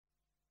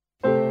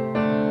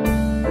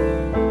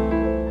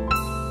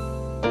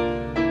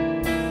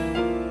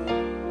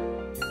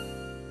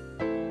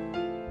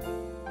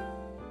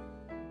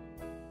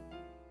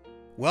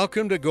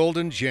Welcome to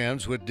Golden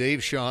Gems with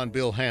Dave Shaw and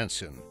Bill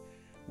Hansen.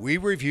 We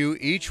review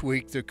each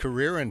week the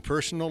career and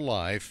personal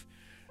life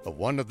of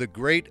one of the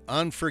great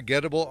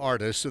unforgettable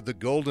artists of the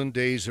golden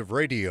days of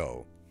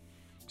radio.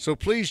 So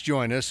please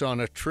join us on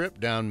a trip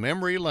down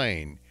memory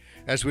lane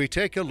as we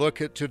take a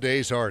look at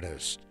today's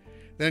artist.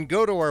 Then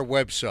go to our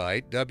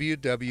website,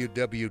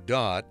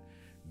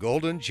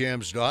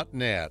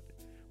 www.goldengems.net,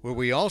 where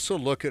we also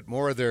look at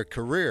more of their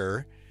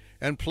career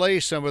and play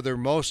some of their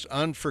most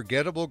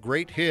unforgettable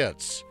great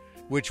hits,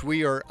 which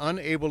we are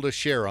unable to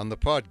share on the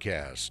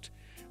podcast.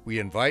 We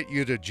invite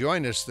you to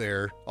join us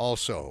there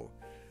also.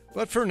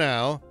 But for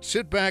now,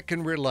 sit back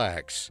and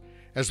relax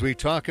as we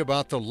talk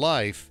about the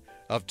life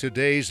of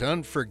today's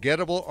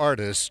unforgettable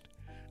artist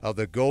of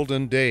the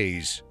golden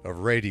days of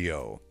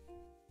radio.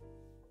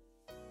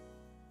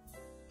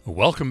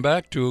 Welcome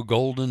back to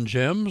Golden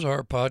Gems,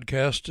 our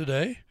podcast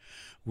today.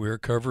 We're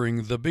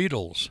covering the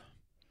Beatles.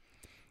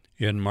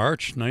 In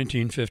March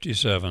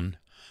 1957,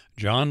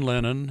 John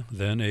Lennon,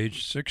 then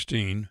aged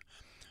 16,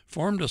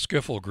 formed a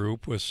skiffle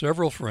group with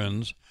several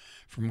friends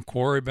from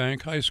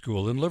Quarrybank High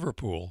School in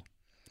Liverpool.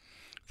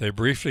 They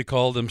briefly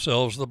called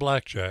themselves the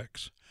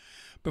Blackjacks,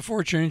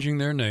 before changing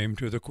their name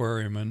to the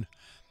Quarrymen.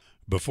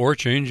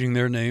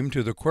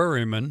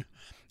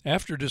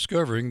 After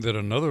discovering that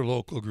another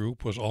local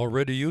group was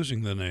already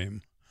using the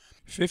name.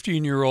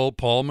 15-year-old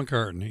Paul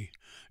McCartney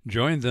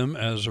joined them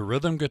as a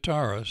rhythm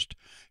guitarist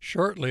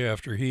shortly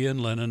after he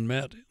and Lennon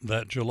met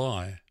that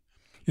July.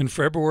 In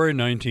February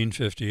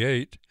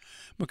 1958,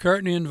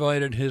 McCartney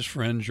invited his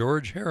friend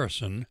George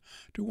Harrison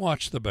to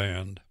watch the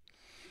band.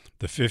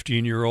 The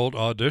 15-year-old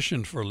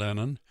auditioned for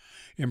Lennon,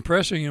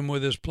 impressing him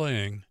with his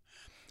playing,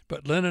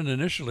 but Lennon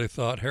initially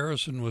thought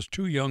Harrison was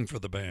too young for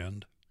the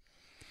band.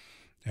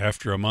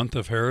 After a month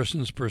of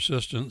Harrison's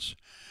persistence,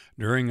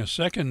 during a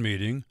second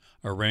meeting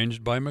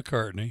arranged by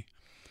McCartney,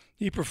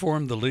 he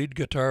performed the lead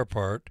guitar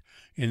part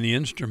in the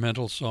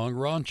instrumental song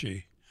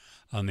Raunchy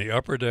on the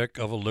upper deck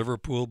of a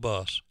Liverpool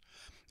bus,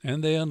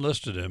 and they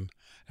enlisted him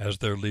as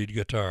their lead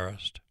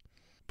guitarist.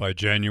 By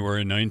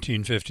January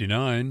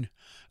 1959,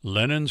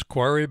 Lennon's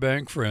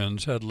Quarrybank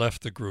friends had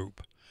left the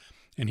group,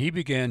 and he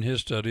began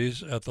his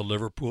studies at the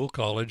Liverpool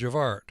College of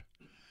Art.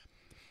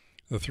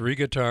 The three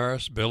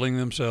guitarists, billing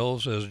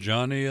themselves as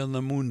Johnny and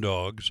the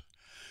Moondogs,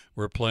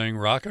 were playing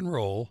rock and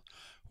roll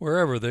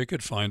wherever they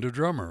could find a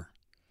drummer.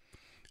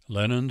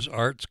 Lennon's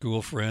art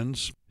school friend,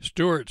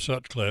 Stuart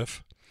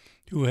Sutcliffe,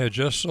 who had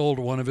just sold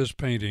one of his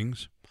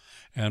paintings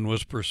and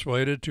was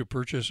persuaded to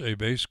purchase a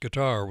bass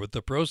guitar with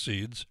the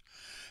proceeds,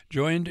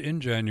 joined in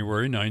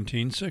January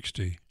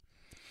 1960.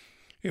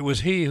 It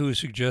was he who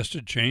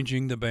suggested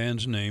changing the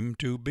band's name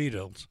to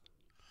Beatles,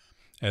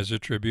 as a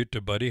tribute to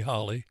Buddy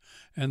Holly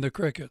and the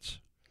Crickets.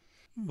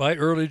 By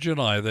early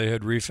July, they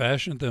had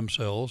refashioned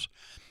themselves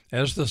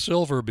as the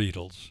Silver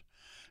Beatles,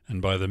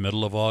 and by the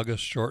middle of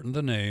August shortened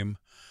the name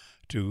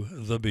to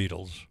the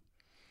Beatles.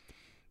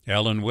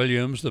 Alan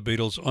Williams, the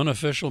Beatles'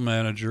 unofficial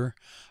manager,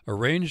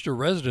 arranged a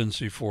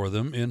residency for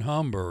them in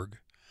Hamburg,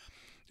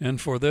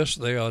 and for this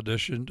they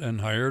auditioned and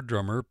hired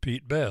drummer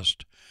Pete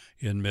Best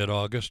in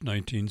mid-August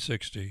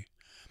 1960.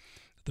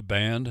 The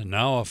band,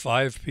 now a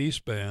five-piece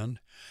band,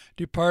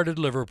 departed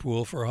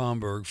Liverpool for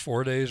Hamburg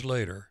 4 days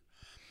later,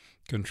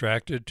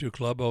 contracted to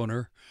club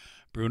owner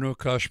Bruno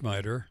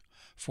Kuschmider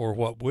for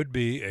what would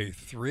be a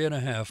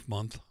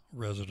 3.5-month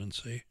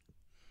residency.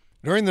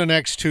 During the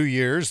next 2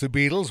 years, the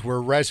Beatles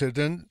were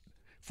resident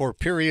for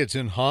periods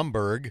in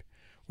Hamburg,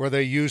 where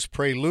they used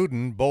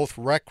Preludin both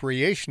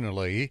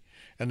recreationally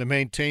and to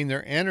maintain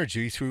their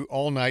energy through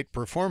all-night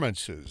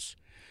performances.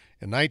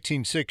 In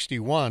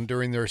 1961,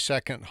 during their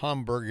second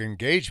Hamburg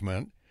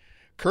engagement,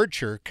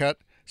 Kircher cut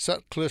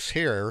Sutcliffe's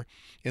hair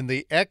in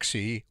the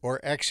Exy or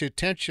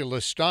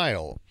existentialist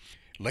style,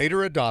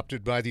 later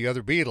adopted by the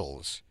other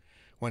Beatles.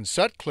 When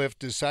Sutcliffe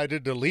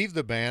decided to leave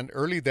the band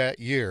early that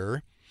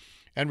year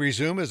and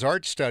resume his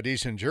art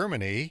studies in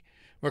Germany,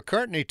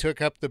 McCartney took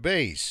up the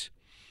bass.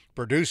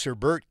 Producer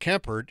Bert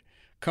Kempert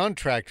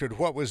contracted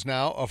what was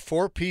now a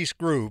 4-piece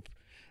group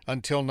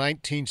until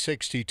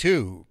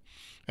 1962,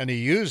 and he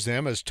used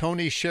them as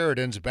Tony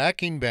Sheridan's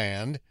backing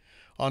band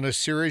on a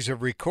series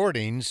of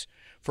recordings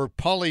for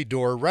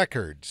Polydor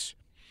Records.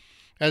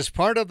 As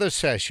part of the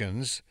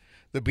sessions,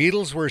 the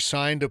Beatles were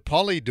signed to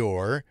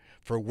Polydor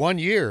for 1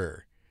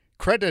 year,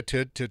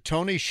 credited to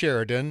Tony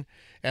Sheridan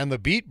and the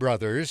Beat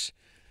Brothers.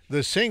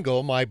 The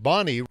single, My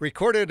Bonnie,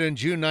 recorded in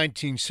June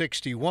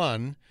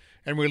 1961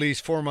 and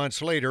released 4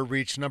 months later,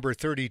 reached number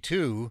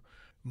 32,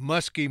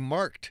 Muskie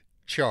Marked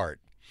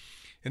chart.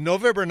 In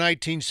November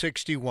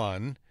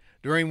 1961,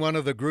 during one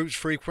of the group's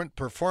frequent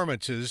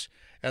performances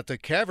at the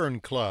Cavern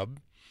Club,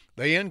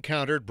 they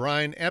encountered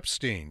Brian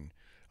Epstein,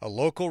 a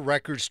local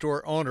record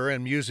store owner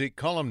and music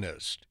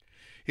columnist.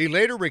 He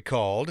later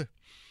recalled,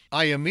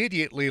 "I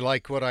immediately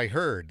liked what I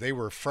heard. They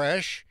were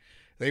fresh,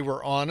 they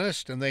were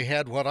honest, and they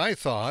had what I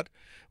thought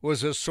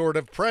was a sort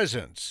of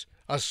presence,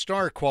 a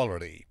star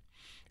quality."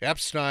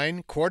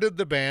 Epstein courted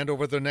the band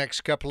over the next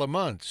couple of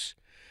months,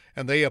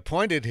 and they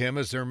appointed him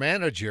as their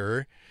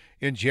manager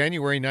in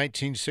January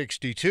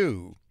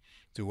 1962.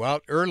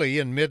 Throughout early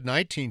and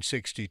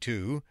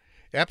mid-1962,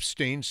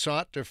 Epstein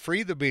sought to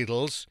free the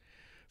Beatles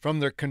from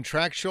their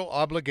contractual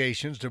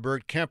obligations to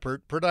Bert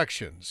Kempert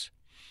Productions.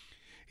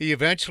 He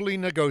eventually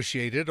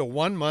negotiated a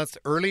 1-month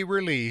early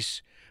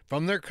release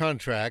from their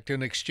contract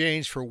in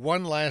exchange for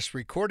one last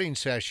recording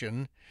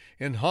session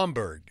in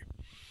Hamburg.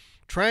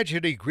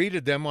 Tragedy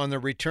greeted them on their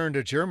return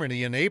to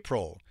Germany in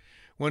April,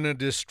 when a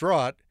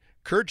distraught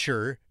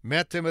Kircher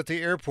met them at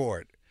the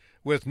airport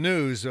with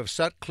news of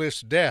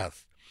Sutcliffe's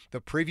death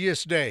the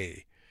previous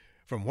day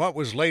from what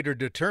was later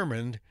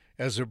determined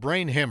as a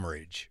brain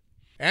hemorrhage.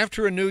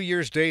 After a New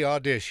Year's Day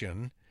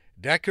audition,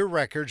 Decca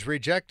Records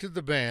rejected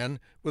the band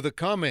with a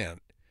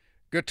comment,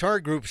 "Guitar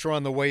groups are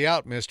on the way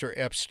out, Mr.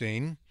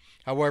 Epstein."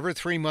 However,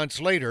 3 months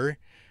later,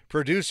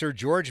 producer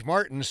George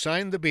Martin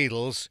signed the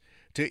Beatles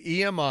to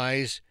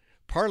EMI's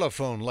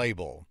Parlophone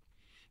label.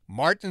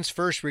 Martin's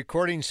first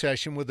recording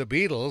session with the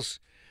Beatles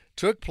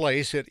took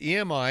place at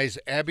EMI's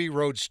Abbey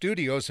Road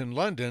Studios in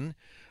London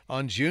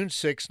on June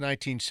 6,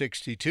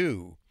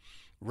 1962.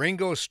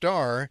 Ringo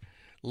Starr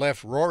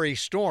left Rory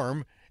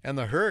Storm and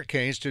the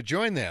Hurricanes to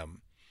join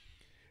them.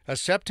 A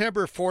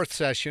September 4th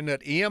session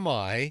at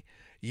EMI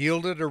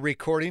yielded a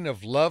recording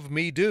of Love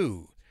Me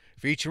Do,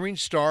 featuring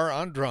Starr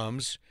on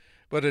drums,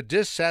 but a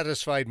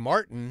dissatisfied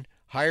Martin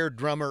hired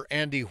drummer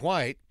Andy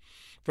White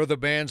for the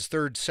band's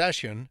third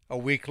session a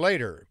week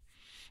later,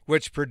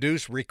 which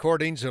produced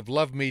recordings of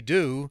Love Me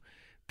Do,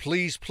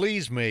 Please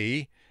Please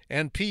Me,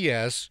 and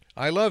P.S.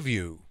 I Love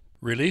You.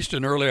 Released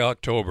in early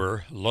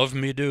October, Love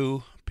Me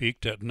Do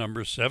peaked at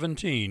number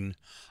 17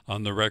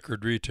 on the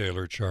record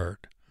retailer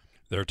chart.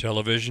 Their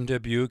television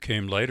debut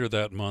came later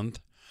that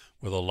month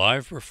with a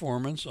live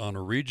performance on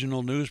a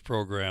regional news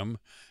program,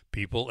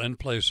 People and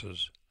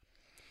Places.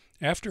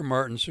 After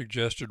Martin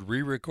suggested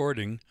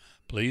re-recording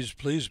Please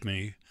Please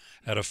Me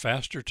at a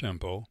faster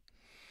tempo,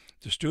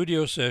 the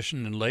studio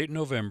session in late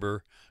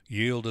November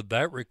yielded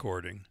that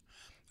recording,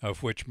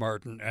 of which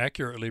Martin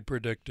accurately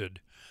predicted,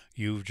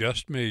 "You've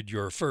just made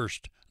your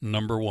first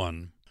number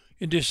one."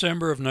 In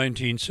December of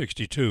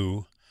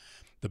 1962,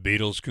 the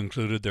Beatles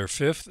concluded their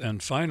fifth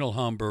and final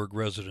Hamburg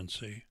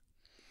residency.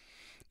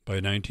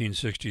 By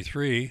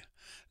 1963,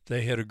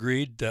 they had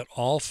agreed that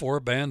all 4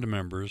 band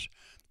members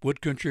would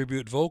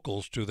contribute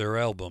vocals to their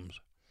albums,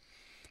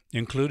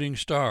 including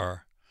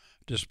Starr,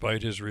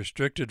 despite his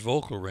restricted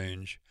vocal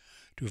range,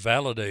 to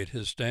validate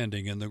his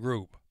standing in the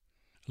group.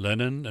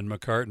 Lennon and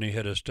McCartney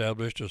had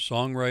established a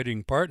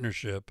songwriting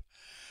partnership,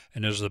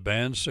 and as the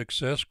band's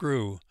success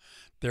grew,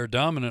 their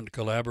dominant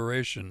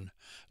collaboration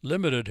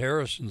limited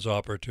Harrison's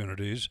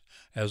opportunities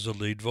as the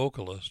lead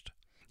vocalist.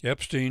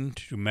 Epstein,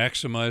 to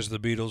maximize the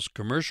Beatles'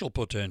 commercial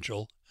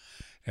potential,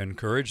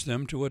 encouraged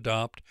them to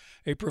adopt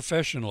a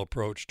professional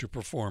approach to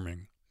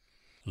performing.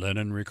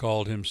 Lennon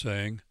recalled him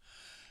saying,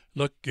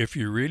 "Look, if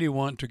you really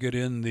want to get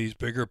in these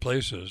bigger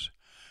places,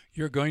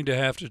 you're going to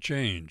have to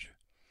change.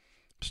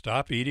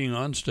 Stop eating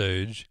on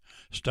stage,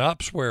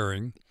 stop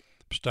swearing,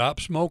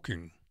 stop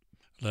smoking."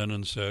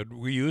 Lennon said,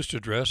 "We used to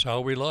dress how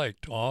we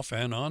liked, off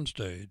and on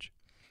stage."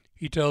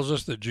 He tells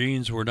us that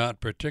jeans were not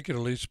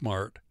particularly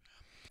smart,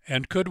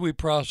 and could we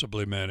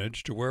possibly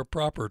manage to wear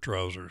proper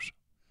trousers?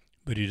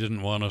 But he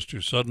didn't want us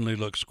to suddenly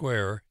look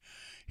square.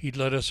 He'd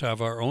let us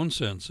have our own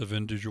sense of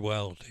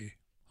individuality.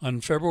 On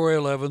February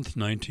 11,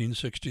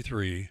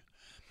 1963,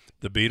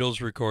 the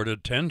Beatles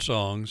recorded 10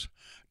 songs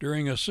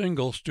during a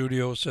single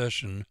studio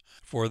session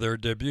for their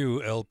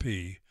debut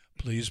LP,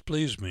 Please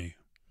Please Me.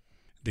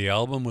 The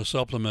album was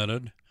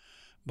supplemented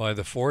by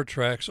the 4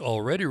 tracks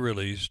already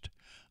released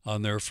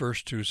on their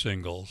first 2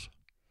 singles.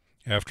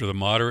 After the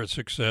moderate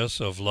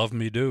success of Love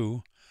Me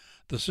Do,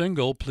 the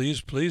single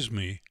Please Please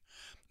Me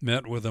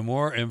met with a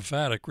more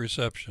emphatic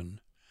reception.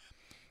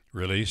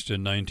 Released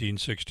in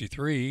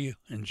 1963,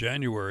 in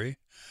January,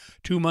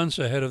 2 months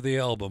ahead of the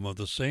album of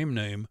the same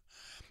name,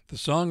 the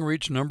song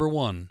reached number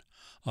 1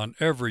 on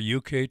every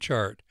UK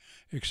chart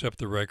except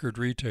the record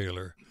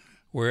retailer,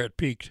 where it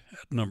peaked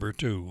at number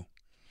 2.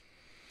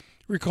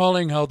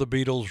 Recalling how the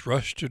Beatles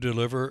rushed to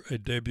deliver a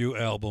debut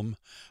album,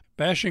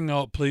 bashing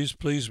out Please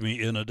Please Me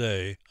in a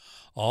day,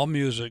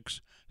 AllMusic's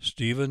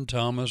Stephen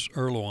Thomas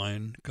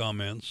Erlewine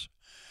comments,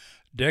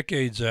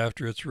 decades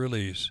after its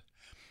release,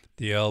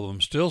 the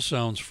album still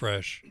sounds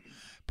fresh,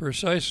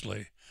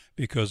 precisely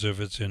because of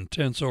its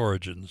intense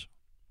origins.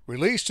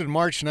 Released in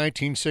March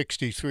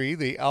 1963,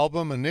 the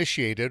album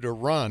initiated a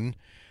run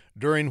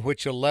during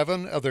which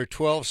 11 of their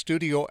 12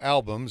 studio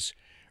albums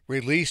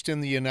released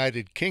in the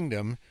United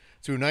Kingdom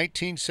through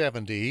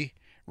 1970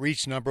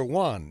 reached number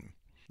 1.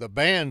 The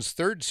band's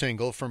third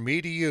single, From Me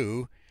to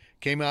You,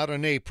 came out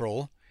in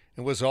April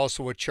and was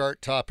also a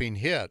chart-topping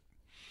hit,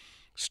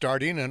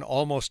 starting an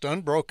almost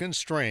unbroken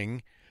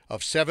string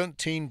of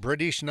 17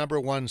 British number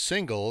 1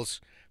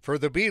 singles for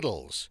the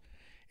Beatles,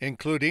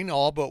 including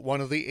all but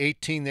one of the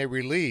 18 they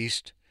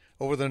released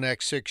over the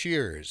next 6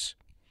 years.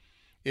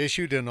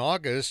 Issued in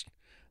August,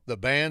 the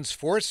band's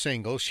 4th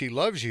single, She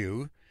Loves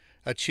You,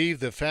 achieved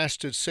the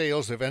fastest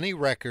sales of any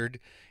record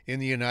in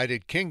the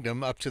United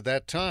Kingdom up to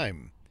that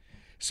time,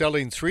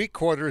 selling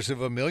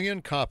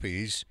 750,000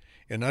 copies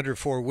in under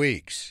 4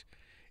 weeks.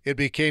 It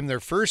became their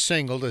first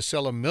single to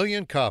sell 1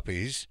 million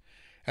copies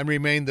and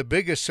remained the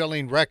biggest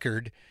selling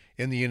record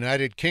in the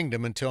United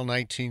Kingdom until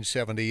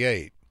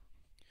 1978.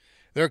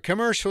 Their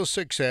commercial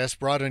success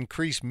brought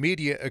increased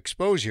media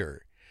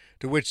exposure,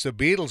 to which the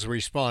Beatles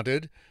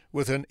responded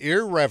with an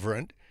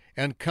irreverent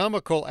and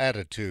comical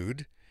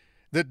attitude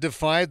that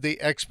defied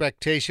the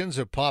expectations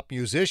of pop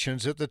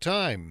musicians at the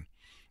time,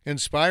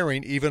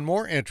 inspiring even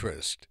more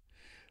interest.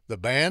 The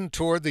band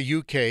toured the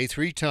UK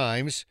 3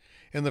 times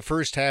in the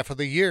first half of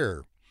the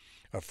year.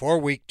 A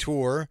 4-week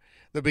tour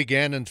that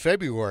began in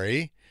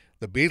February,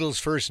 the Beatles'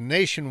 first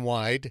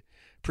nationwide,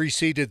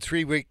 preceded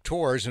 3-week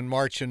tours in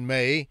March and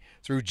May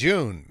through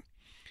June.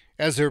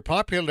 As their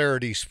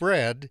popularity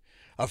spread,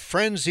 a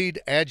frenzied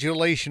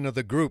adulation of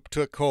the group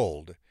took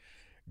hold.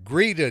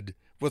 Greeted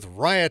with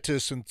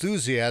riotous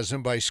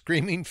enthusiasm by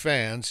screaming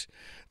fans,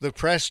 the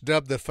press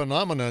dubbed the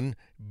phenomenon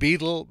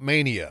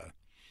Beatlemania.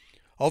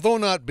 Although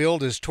not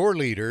billed as tour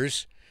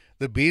leaders,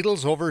 the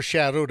Beatles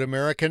overshadowed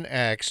American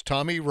acts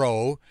Tommy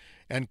Roe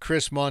and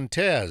Chris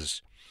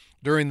Montez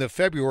during the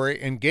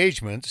February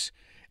engagements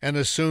and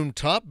assumed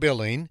top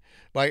billing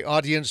by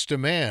audience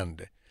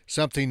demand,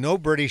 something no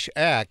British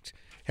act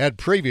had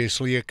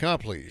previously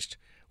accomplished,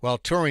 while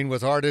touring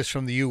with artists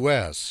from the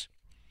U.S.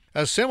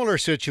 A similar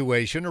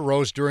situation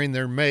arose during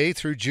their May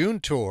through June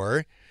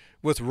tour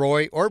with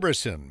Roy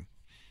Orbison.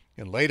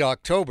 In late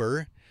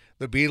October,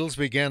 the Beatles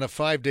began a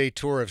 5-day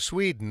tour of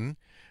Sweden,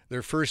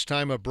 their first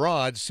time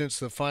abroad since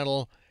the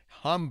final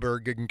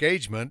Hamburg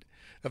engagement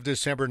of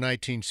December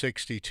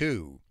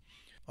 1962.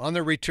 On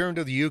their return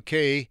to the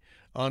UK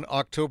on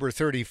October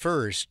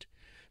 31st,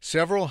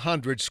 several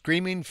hundred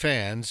screaming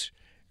fans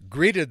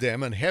greeted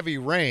them in heavy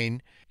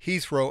rain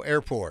Heathrow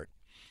Airport.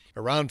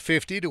 Around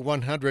 50 to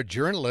 100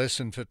 journalists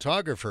and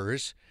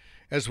photographers,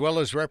 as well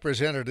as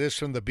representatives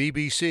from the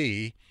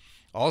BBC,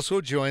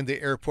 also joined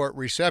the airport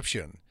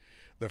reception,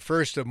 the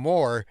first of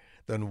more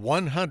than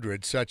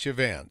 100 such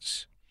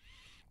events.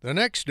 The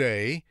next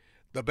day,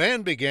 the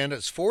band began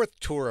its 4th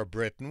tour of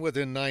Britain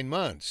within 9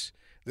 months,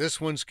 this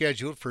one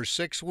scheduled for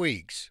 6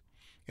 weeks.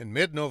 In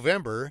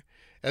mid-November,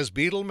 as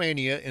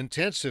Beatlemania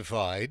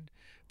intensified,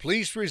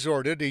 police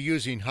resorted to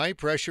using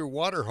high-pressure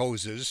water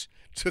hoses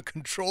to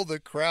control the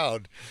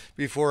crowd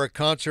before a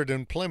concert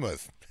in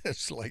Plymouth.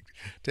 It's like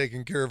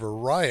taking care of a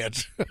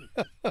riot.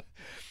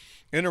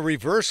 In a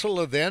reversal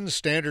of then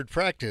standard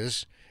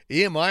practice,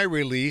 EMI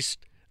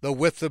released the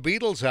With the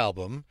Beatles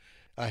album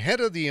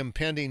ahead of the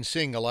impending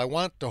single I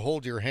Want to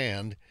Hold Your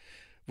Hand,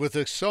 with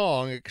the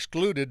song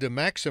excluded to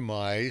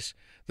maximize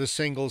the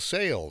single's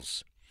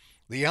sales.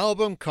 The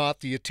album caught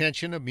the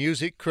attention of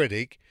music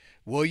critic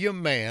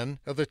William Mann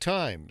of the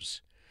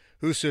Times,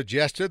 who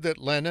suggested that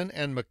Lennon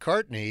and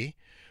McCartney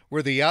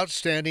were the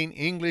outstanding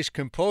English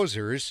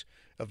composers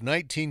of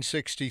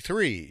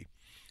 1963.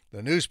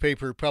 The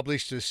newspaper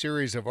published a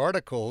series of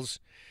articles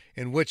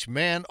in which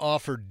Mann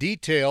offered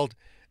detailed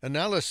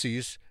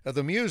analyses of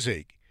the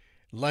music,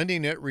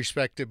 lending it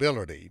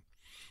respectability.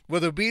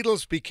 Well, the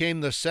Beatles became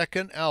the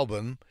second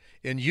album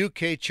in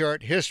UK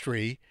chart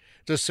history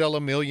to sell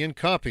 1 million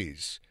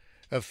copies,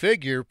 a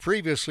figure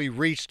previously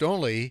reached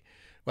only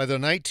by the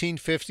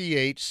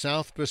 1958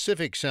 South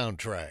Pacific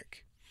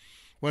soundtrack.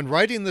 When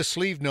writing the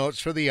sleeve notes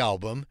for the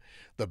album,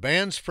 the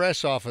band's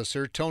press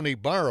officer, Tony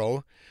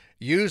Barrow,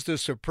 used the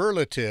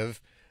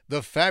superlative,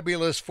 the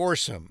fabulous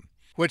foursome,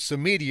 which the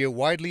media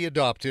widely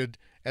adopted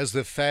as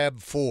the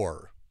Fab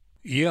Four.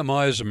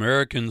 EMI's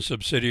American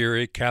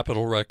subsidiary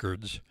Capitol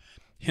Records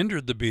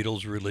hindered the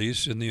Beatles'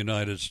 release in the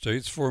United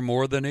States for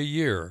more than a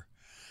year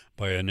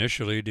by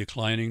initially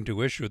declining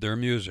to issue their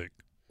music,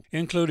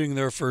 including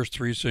their first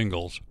 3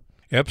 singles.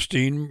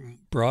 Epstein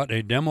brought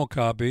a demo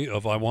copy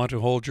of I Want to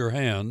Hold Your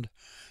Hand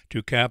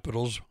to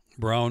Capitol's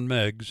Brown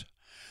Meggs,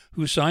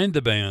 who signed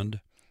the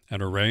band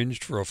and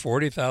arranged for a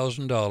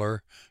 $40,000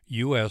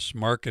 U.S.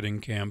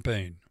 marketing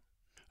campaign.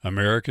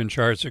 American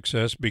chart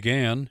success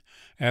began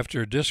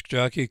after disc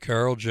jockey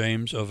Carl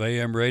James of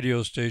AM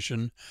radio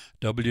station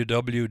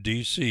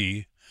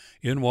WWDC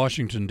in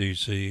Washington,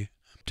 D.C.,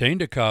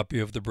 obtained a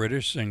copy of the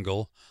British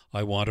single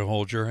I Want to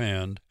Hold Your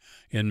Hand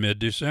in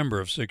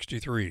mid-December of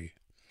 '63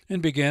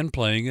 and began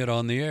playing it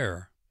on the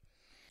air.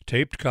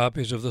 Taped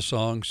copies of the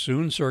song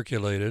soon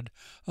circulated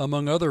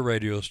among other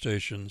radio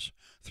stations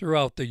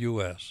throughout the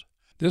U.S.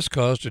 This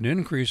caused an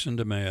increase in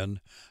demand,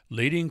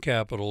 leading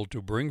Capitol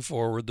to bring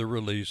forward the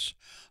release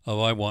of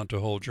I Want to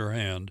Hold Your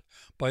Hand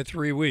by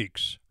 3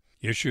 weeks.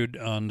 Issued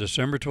on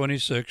December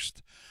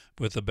 26th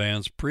with the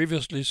band's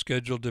previously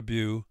scheduled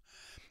debut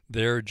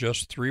there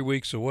just 3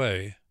 weeks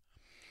away,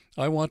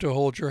 I Want to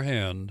Hold Your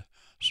Hand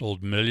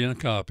sold 1 million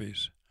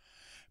copies,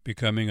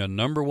 becoming a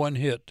 #1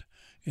 hit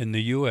in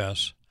the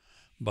U.S.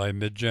 by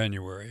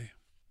mid-January.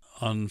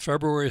 On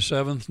February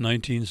 7,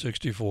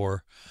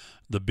 1964,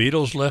 the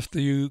Beatles left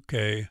the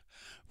UK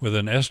with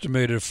an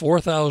estimated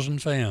 4,000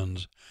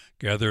 fans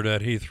gathered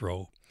at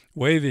Heathrow,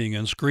 waving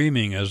and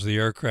screaming as the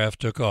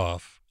aircraft took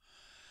off.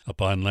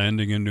 Upon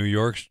landing in New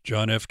York's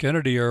John F.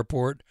 Kennedy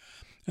Airport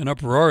An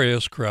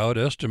uproarious crowd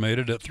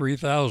estimated at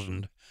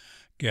 3,000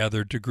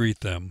 gathered to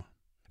greet them.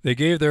 They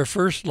gave their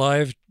first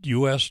live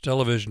U.S.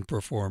 television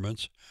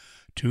performance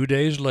 2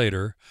 days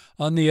later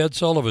on The Ed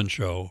Sullivan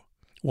Show,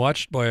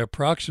 watched by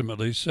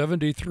approximately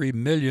 73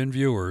 million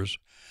viewers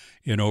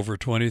in over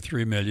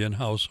 23 million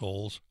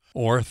households,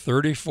 or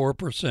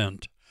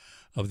 34%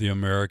 of the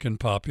American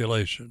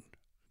population.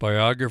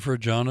 Biographer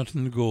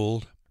Jonathan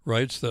Gould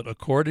writes that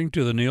according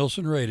to the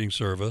Nielsen Rating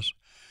Service,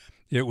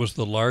 it was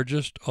the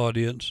largest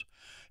audience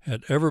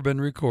had ever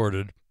been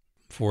recorded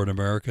for an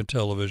American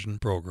television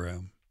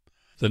program.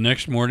 The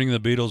next morning, the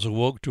Beatles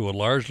awoke to a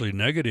largely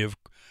negative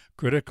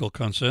critical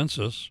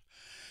consensus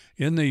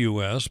in the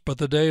U.S., but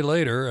the day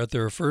later, at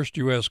their first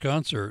U.S.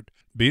 concert,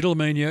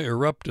 Beatlemania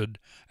erupted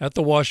at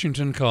the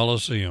Washington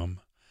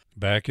Coliseum.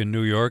 Back in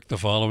New York the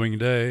following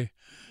day,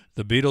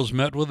 the Beatles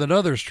met with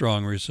another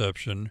strong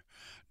reception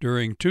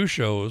during 2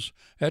 shows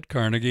at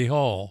Carnegie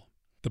Hall.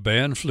 The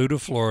band flew to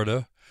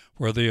Florida,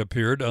 where they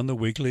appeared on the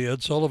weekly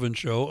Ed Sullivan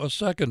Show a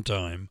second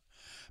time,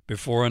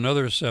 before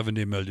another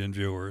 70 million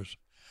viewers,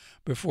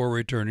 before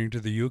returning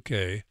to the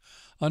UK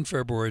on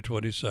February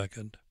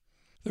 22nd.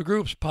 The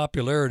group's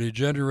popularity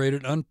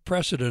generated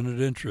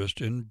unprecedented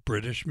interest in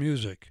British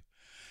music,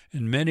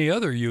 and many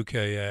other UK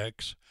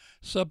acts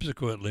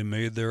subsequently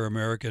made their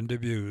American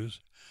debuts,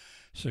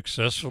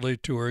 successfully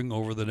touring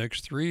over the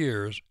next 3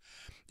 years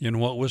in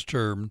what was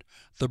termed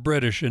the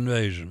British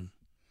Invasion.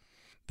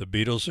 The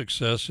Beatles'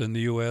 success in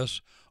the U.S.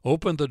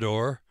 opened the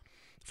door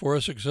for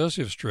a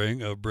successive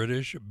string of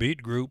British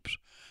beat groups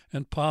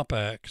and pop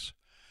acts,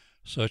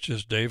 such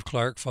as Dave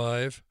Clark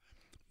Five,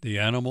 The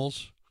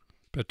Animals,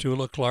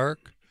 Petula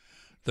Clark,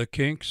 The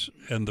Kinks,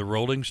 and the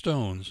Rolling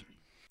Stones,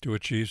 to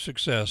achieve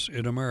success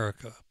in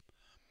America.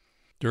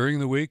 During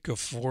the week of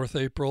 4th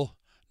April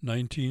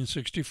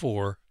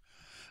 1964,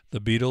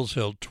 the Beatles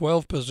held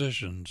 12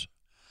 positions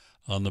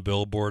on the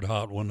Billboard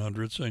Hot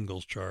 100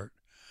 singles chart,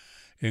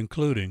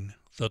 including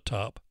the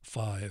top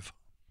 5.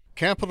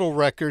 Capitol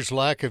Records'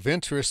 lack of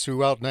interest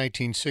throughout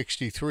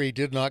 1963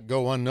 did not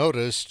go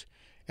unnoticed,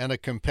 and a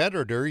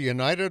competitor,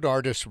 United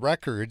Artists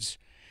Records,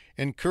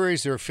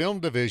 encouraged their film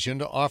division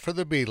to offer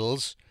the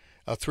Beatles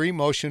a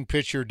 3-motion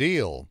picture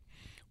deal,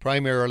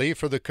 primarily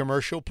for the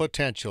commercial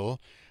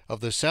potential of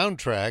the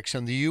soundtracks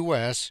in the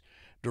U.S.,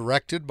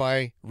 directed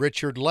by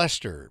Richard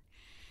Lester.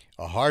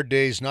 A Hard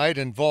Day's Night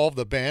involved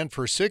the band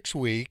for 6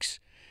 weeks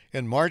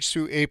in March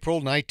through April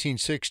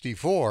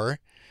 1964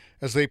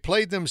 as they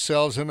played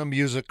themselves in a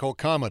musical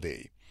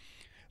comedy.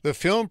 The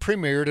film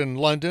premiered in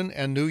London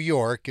and New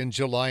York in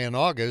July and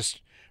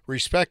August,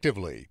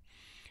 respectively,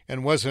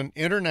 and was an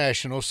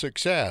international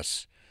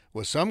success,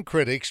 with some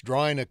critics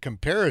drawing a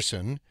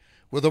comparison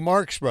with the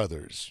Marx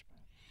Brothers.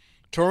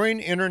 Touring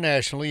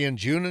internationally in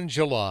June and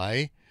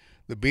July,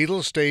 the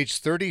Beatles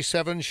staged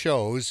 37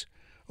 shows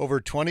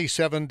over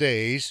 27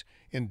 days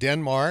in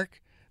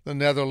Denmark, the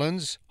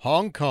Netherlands,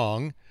 Hong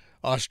Kong,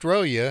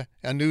 Australia,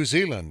 and New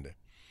Zealand.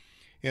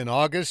 In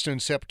August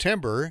and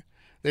September,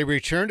 they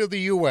returned to the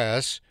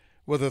U.S.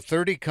 with a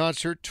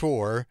 30-concert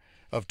tour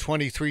of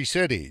 23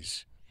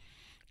 cities.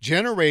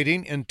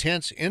 Generating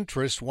intense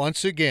interest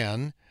once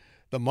again,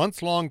 the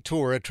month-long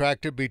tour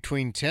attracted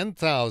between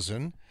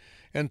 10,000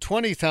 and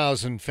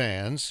 20,000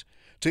 fans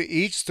to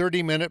each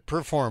 30-minute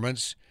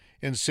performance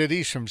in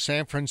cities from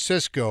San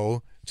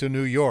Francisco to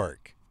New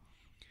York.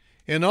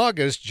 In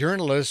August,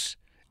 journalist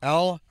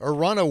Al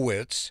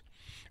Aronowitz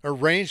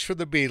arranged for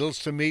the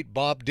Beatles to meet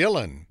Bob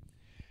Dylan.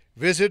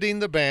 Visiting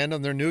the band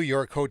in their New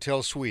York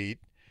hotel suite,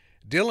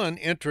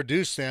 Dylan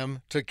introduced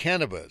them to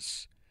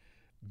cannabis.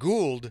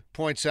 Gould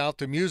points out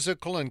the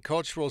musical and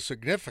cultural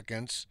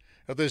significance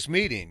of this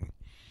meeting,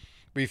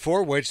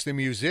 before which the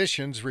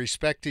musicians'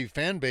 respective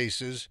fan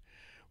bases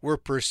were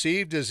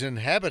perceived as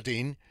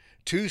inhabiting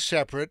 2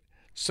 separate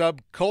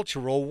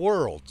subcultural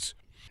worlds.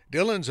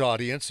 Dylan's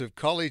audience of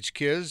college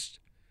kids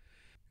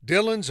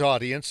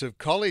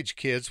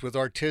with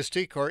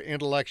artistic or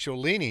intellectual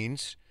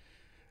leanings,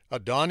 a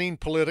dawning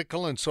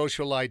political and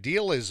social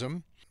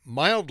idealism,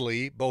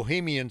 mildly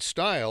bohemian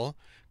style,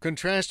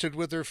 contrasted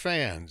with their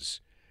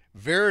fans,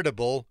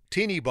 veritable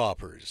teeny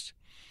boppers,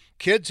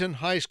 kids in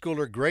high school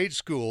or grade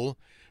school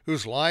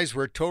whose lives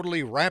were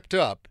totally wrapped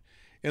up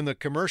in the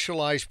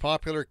commercialized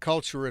popular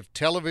culture of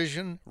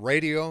television,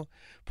 radio,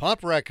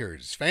 pop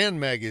records, fan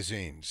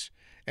magazines,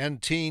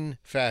 and teen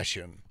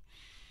fashion.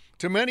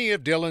 To many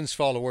of Dylan's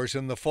followers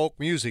in the folk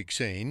music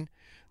scene,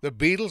 the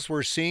Beatles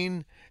were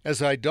seen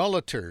as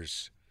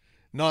idolaters,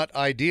 not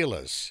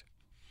idealists.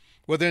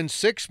 Within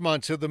 6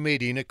 months of the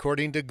meeting,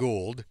 according to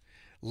Gould,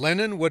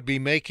 Lennon would be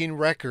making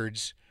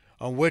records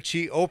on which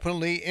he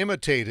openly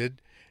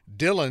imitated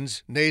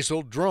Dylan's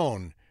nasal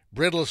drone,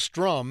 brittle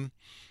strum,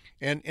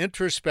 and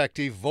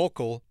introspective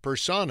vocal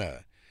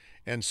persona.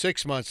 And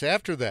 6 months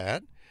after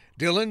that,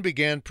 Dylan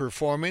began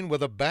performing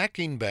with a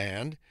backing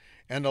band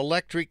and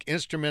electric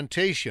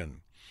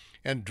instrumentation,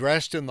 and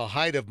dressed in the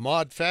height of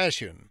mod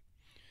fashion.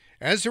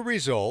 As a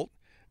result,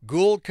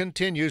 Gould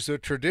continues the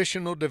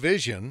traditional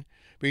division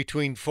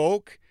between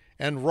folk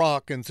and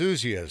rock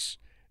enthusiasts,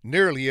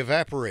 nearly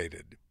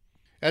evaporated.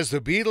 As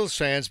the Beatles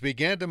fans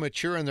began to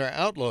mature in their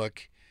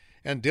outlook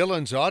and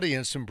Dylan's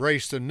audience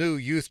embraced the new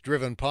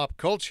youth-driven pop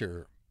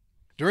culture.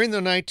 During the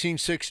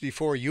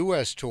 1964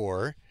 U.S.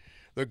 tour,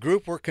 the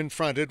group were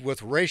confronted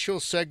with racial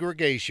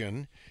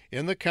segregation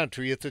in the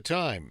country at the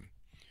time.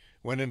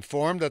 When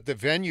informed that the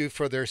venue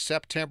for their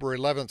September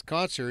 11th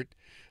concert,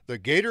 the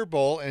Gator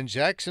Bowl in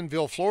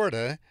Jacksonville,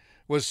 Florida,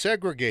 was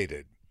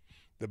segregated,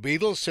 the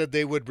Beatles said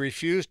they would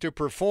refuse to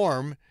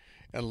perform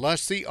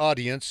unless the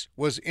audience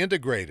was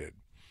integrated.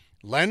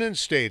 Lennon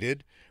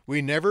stated,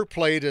 "We never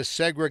played as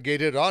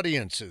segregated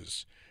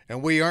audiences,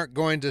 and we aren't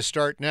going to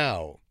start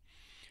now.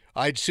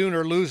 I'd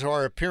sooner lose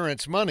our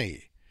appearance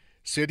money."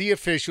 City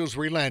officials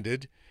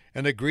relented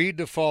and agreed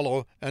to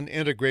follow an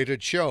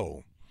integrated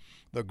show.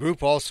 The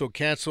group also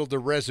canceled the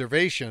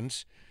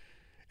reservations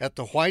at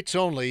the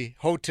whites-only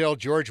Hotel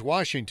George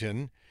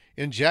Washington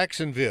in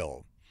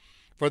Jacksonville.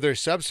 For their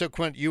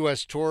subsequent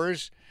U.S.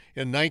 tours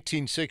in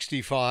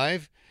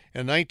 1965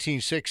 and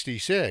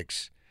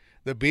 1966,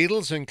 the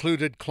Beatles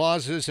included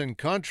clauses in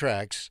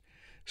contracts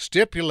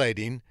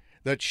stipulating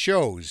that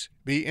shows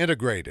be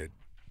integrated.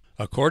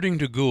 According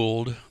to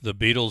Gould, the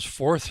Beatles'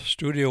 fourth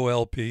studio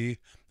LP,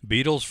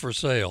 Beatles for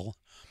Sale,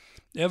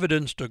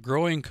 evidenced a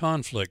growing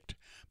conflict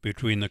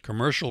between the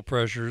commercial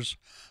pressures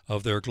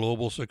of their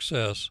global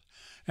success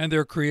and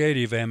their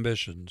creative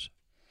ambitions.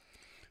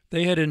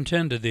 They had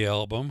intended the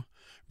album,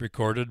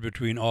 recorded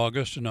between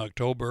August and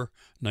October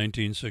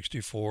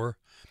 1964,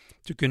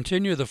 to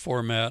continue the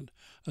format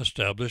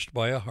established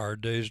by A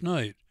Hard Day's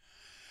Night,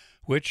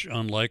 which,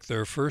 unlike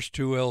their first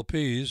two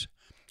LPs,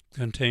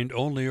 contained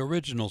only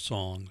original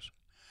songs.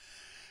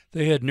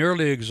 They had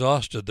nearly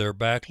exhausted their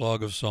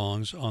backlog of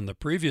songs on the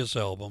previous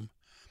album,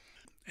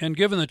 and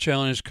given the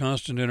challenge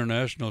constant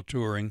international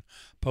touring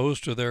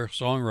posed to their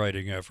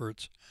songwriting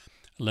efforts,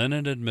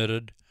 Lennon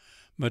admitted,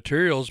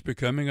 "Material's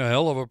becoming a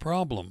hell of a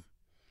problem."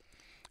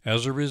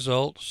 As a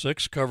result,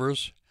 6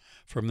 covers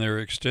from their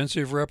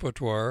extensive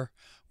repertoire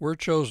were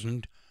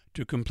chosen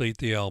to complete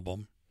the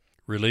album.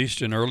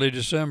 Released in early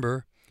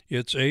December,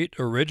 its 8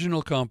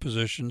 original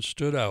compositions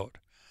stood out,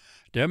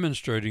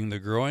 demonstrating the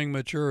growing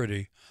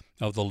maturity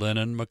of the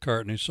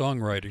Lennon-McCartney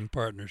songwriting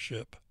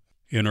partnership.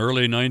 In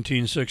early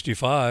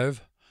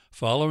 1965,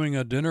 following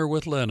a dinner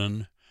with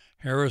Lennon,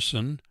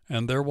 Harrison,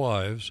 and their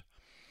wives,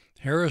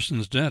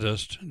 Harrison's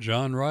dentist,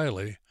 John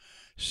Riley,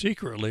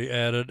 secretly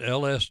added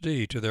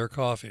LSD to their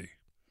coffee.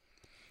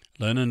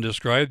 Lennon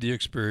described the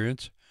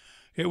experience.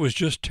 "It was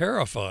just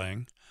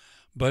terrifying,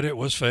 but it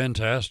was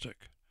fantastic.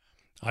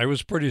 I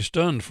was pretty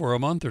stunned for a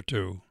month or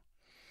two."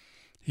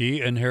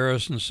 He and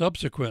Harrison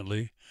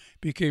subsequently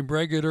became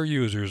regular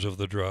users of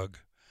the drug,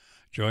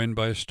 joined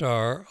by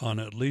Starr on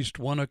at least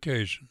one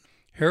occasion.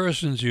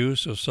 Harrison's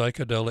use of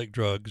psychedelic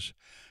drugs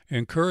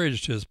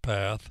encouraged his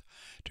path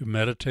to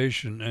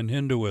meditation and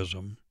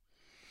Hinduism.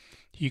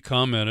 He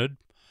commented,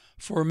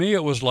 "For me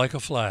it was like a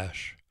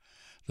flash.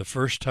 The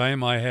first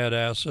time I had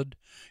acid,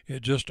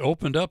 it just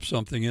opened up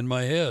something in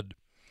my head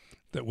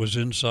that was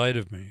inside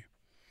of me,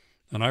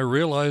 and I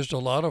realized a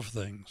lot of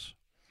things.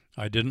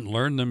 I didn't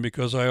learn them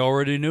because I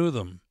already knew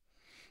them,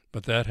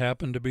 but that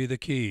happened to be the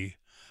key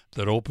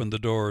that opened the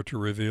door to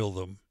reveal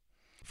them.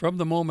 From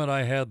the moment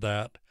I had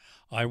that,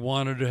 I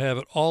wanted to have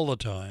it all the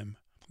time,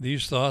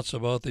 these thoughts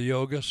about the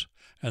yogas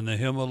and the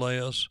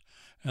Himalayas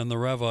and the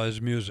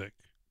Ravai's music."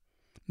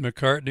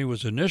 McCartney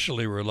was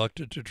initially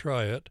reluctant to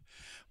try it,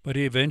 but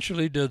he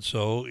eventually did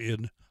so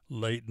in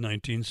late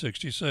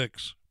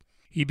 1966.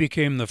 He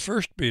became the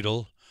first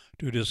Beatle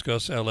to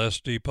discuss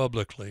LSD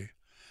publicly,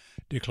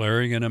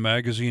 declaring in a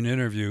magazine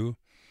interview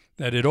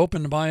that it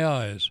opened my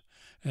eyes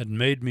and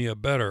made me a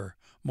better,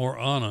 more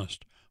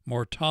honest,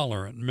 more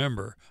tolerant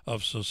member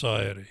of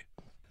society.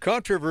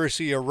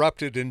 Controversy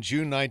erupted in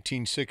June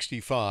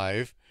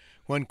 1965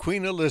 when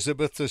Queen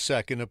Elizabeth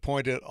II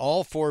appointed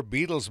all 4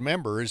 Beatles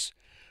members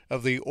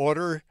of the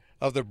Order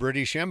of the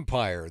British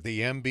Empire,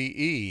 the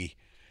MBE,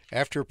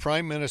 after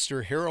Prime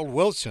Minister Harold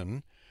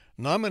Wilson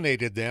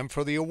nominated them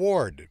for the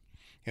award.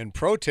 In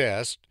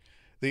protest,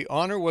 the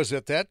honor was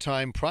at that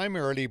time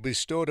primarily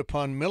bestowed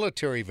upon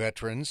military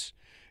veterans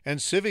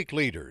and civic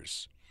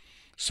leaders.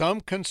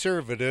 Some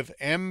conservative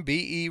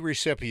MBE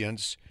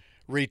recipients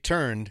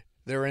returned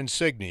their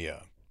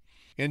insignia.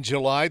 In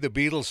July, the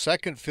Beatles'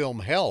 second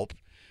film, Help,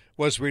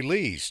 was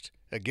released,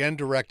 again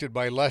directed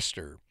by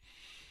Lester.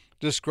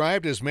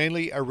 Described as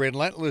mainly a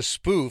relentless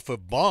spoof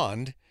of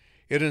Bond,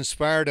 it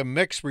inspired a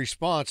mixed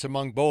response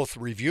among both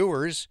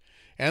reviewers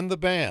and the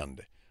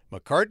band.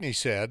 McCartney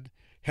said,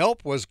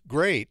 "Help was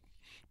great,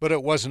 but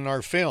it wasn't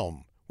our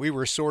film. We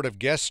were sort of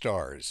guest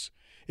stars.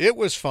 It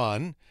was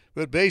fun,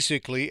 but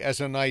basically as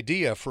an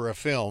idea for a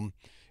film,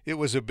 it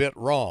was a bit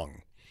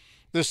wrong."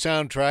 The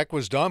soundtrack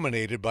was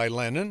dominated by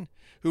Lennon,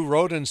 who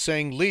wrote and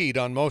sang lead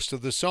on most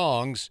of the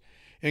songs,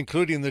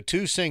 including the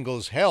 2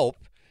 singles Help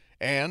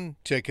and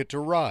Ticket to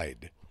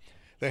Ride.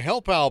 The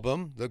Help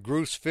album, the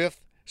group's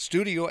 5th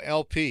studio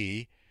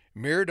LP,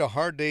 mirrored A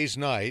Hard Day's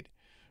Night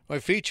by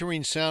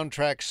featuring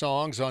soundtrack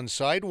songs on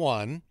side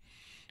 1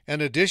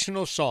 and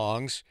additional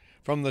songs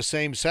from the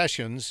same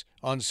sessions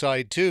on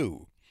side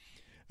 2.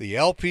 The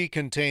LP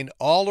contained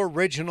all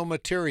original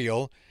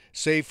material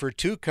save for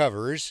 2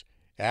 covers,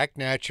 Act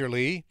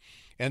Naturally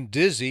and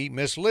Dizzy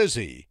Miss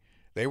Lizzie.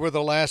 They were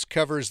the last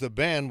covers the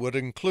band would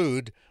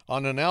include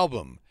on an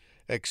album,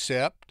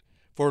 except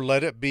for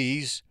Let It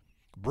Be's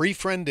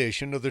brief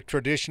rendition of the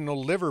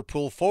traditional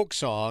Liverpool folk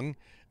song,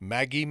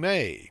 Maggie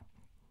May.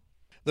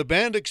 The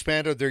band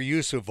expanded their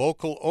use of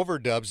vocal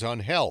overdubs on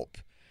Help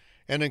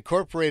and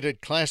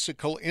incorporated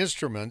classical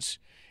instruments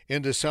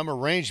into some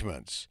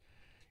arrangements,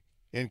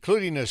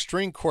 including a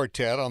string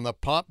quartet on the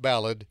pop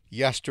ballad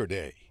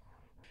Yesterday.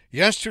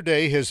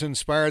 Yesterday has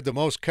inspired the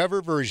most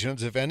cover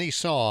versions of any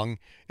song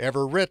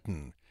ever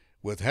written.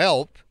 With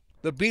Help,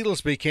 the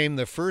Beatles became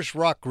the first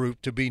rock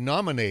group to be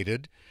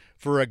nominated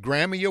for a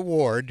Grammy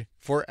Award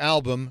for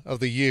Album of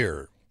the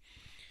Year.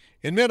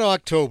 In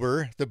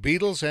mid-October, the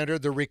Beatles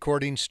entered the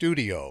recording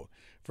studio.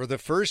 For the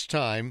first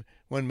time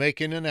when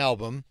making an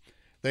album,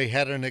 they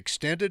had an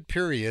extended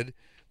period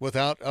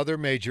without other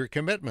major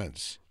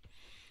commitments.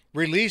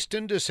 Released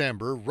in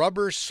December,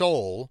 Rubber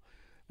Soul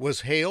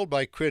was hailed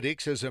by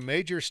critics as a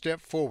major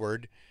step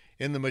forward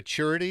in the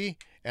maturity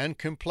and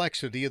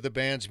complexity of the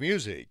band's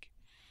music.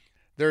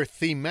 Their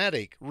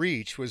thematic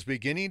reach was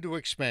beginning to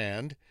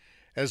expand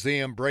as they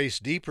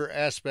embraced deeper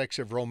aspects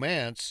of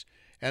romance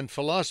and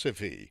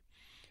philosophy,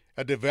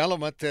 a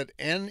development that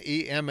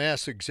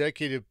NEMS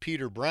executive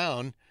Peter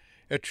Brown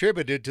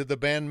attributed to the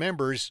band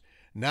members'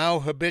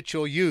 now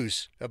habitual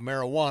use of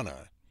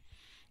marijuana.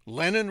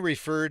 Lennon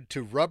referred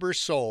to Rubber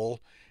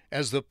Soul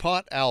as the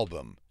pot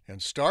album, and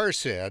Starr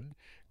said,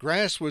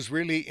 "Grass was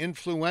really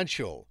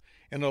influential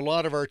in a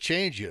lot of our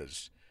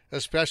changes,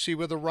 especially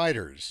with the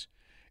writers,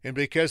 and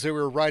because they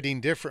were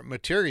writing different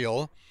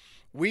material,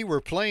 we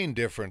were playing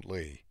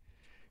differently."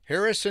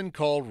 Harrison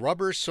called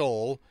Rubber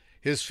Soul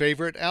his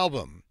favorite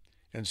album,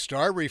 and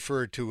Starr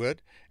referred to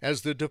it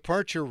as the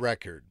departure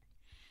record.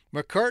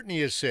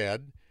 McCartney has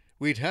said,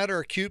 "We'd had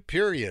our cute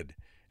period,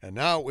 and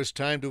now it was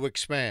time to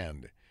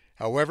expand."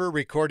 However,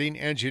 recording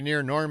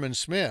engineer Norman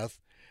Smith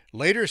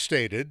later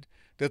stated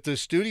that the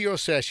studio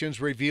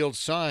sessions revealed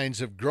signs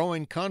of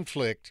growing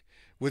conflict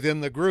within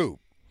the group.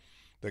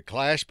 The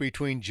clash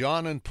between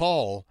John and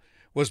Paul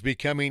was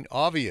becoming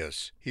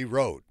obvious, he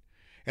wrote,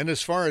 and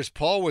as far as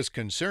Paul was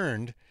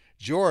concerned,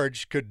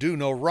 George could do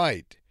no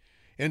right.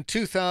 In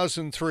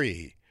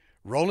 2003,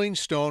 Rolling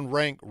Stone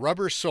ranked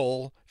Rubber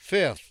Soul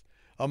 5th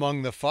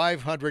among the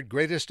 500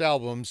 greatest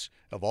albums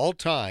of all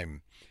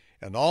time,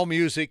 and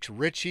AllMusic's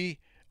Richie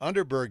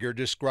Underberger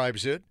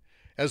describes it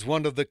as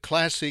one of the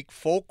classic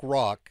folk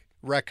rock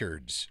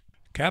records.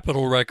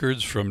 Capitol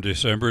Records from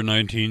December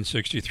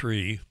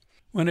 1963,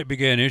 when it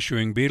began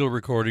issuing Beatle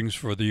recordings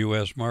for the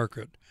U.S.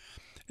 market,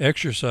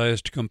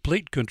 exercised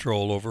complete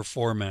control over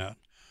format,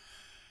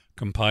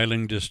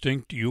 compiling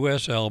distinct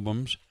U.S.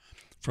 albums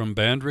from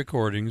band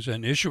recordings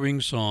and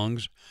issuing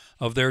songs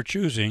of their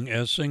choosing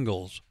as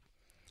singles.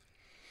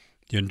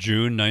 In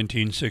June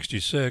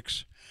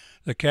 1966,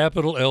 the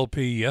Capitol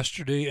LP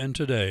Yesterday and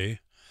Today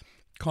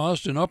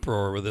caused an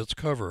uproar with its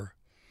cover,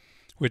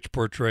 which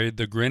portrayed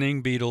the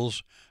grinning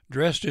Beatles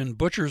dressed in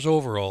butcher's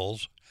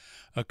overalls,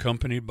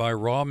 accompanied by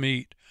raw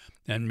meat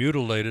and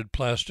mutilated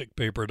plastic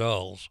paper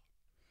dolls.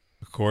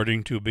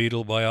 According to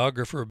Beatle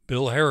biographer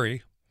Bill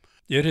Harry,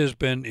 it has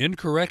been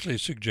incorrectly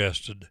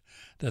suggested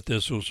that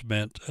this was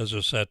meant as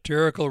a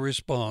satirical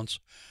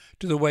response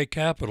to the way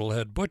Capitol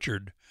had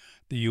butchered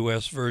the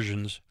U.S.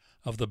 versions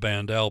of the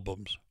band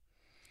albums.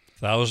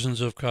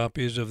 Thousands of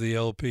copies of the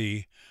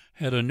LP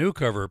had a new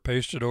cover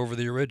pasted over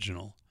the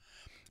original.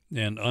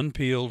 An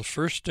unpeeled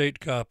first state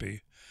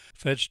copy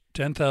fetched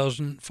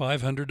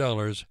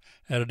 $10,500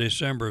 at a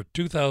December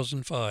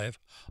 2005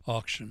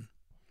 auction.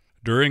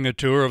 During a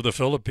tour of the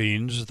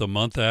Philippines the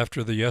month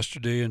after the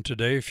Yesterday and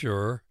Today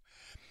furor,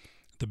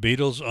 the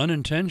Beatles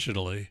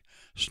unintentionally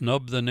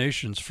snubbed the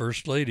nation's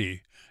First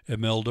Lady,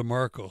 Imelda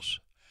Marcos,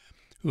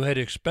 who had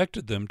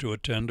expected them to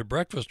attend a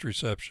breakfast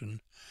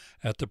reception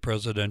at the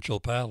presidential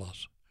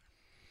palace.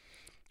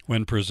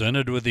 When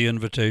presented with the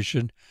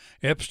invitation,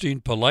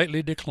 Epstein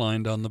politely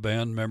declined on the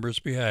band members'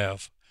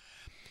 behalf,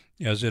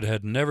 as it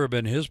had never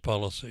been his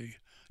policy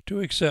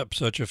to accept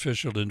such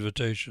official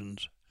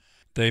invitations.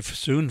 They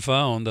soon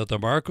found that the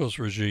Marcos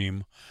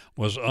regime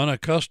was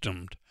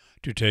unaccustomed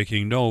to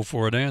taking no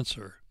for an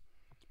answer.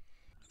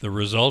 The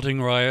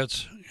resulting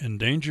riots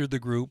endangered the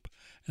group,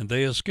 and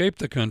they escaped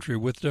the country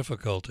with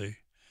difficulty.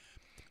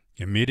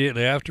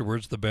 Immediately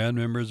afterwards, the band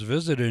members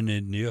visited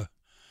India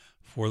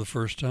for the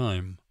first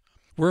time.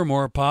 "We're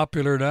more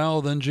popular now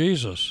than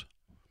Jesus.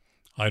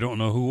 I don't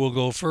know who will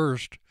go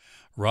first,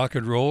 rock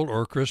and roll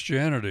or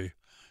Christianity,"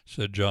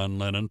 said John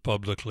Lennon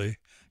publicly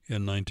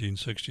in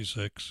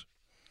 1966.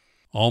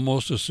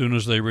 Almost as soon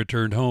as they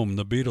returned home,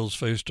 the Beatles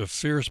faced a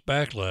fierce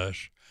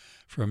backlash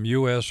from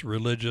U.S.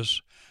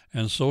 religious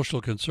and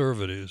social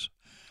conservatives,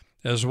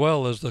 as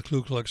well as the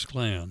Ku Klux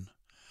Klan,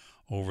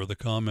 over the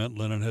comment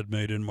Lennon had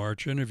made in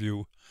March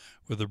interview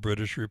with the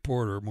British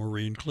reporter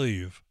Maureen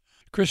Cleave.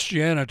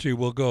 "Christianity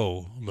will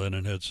go,"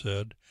 Lennon had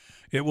said.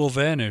 "It will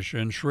vanish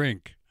and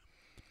shrink.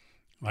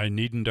 I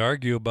needn't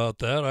argue about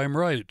that. I'm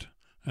right.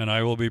 and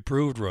I will be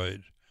proved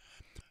right.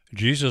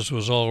 Jesus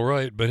was all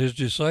right, but his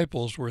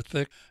disciples were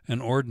thick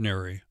and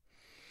ordinary.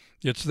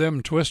 It's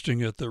them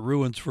twisting it that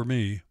ruins for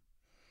me.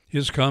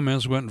 His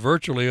comments went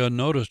virtually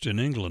unnoticed in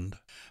England,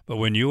 but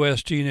when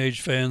U.S.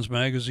 Teenage Fans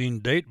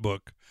magazine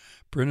Datebook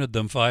printed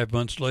them 5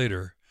 months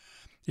later,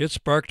 it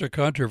sparked a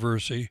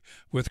controversy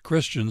with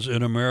Christians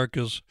in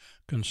America's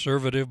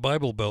conservative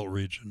Bible Belt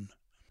region.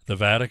 The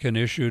Vatican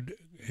issued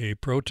a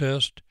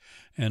protest,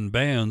 and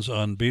bans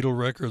on Beatle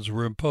records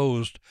were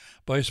imposed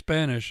by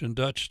Spanish and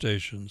Dutch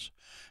stations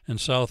and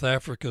South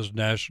Africa's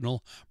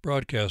national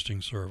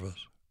broadcasting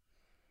service.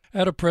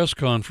 At a press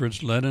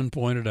conference, Lennon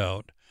pointed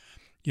out,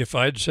 if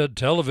I had said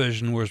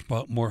television was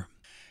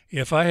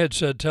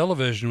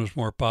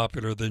more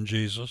popular than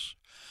Jesus,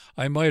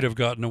 I might have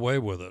gotten away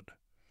with it.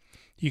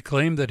 He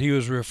claimed that he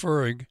was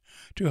referring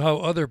to how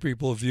other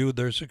people viewed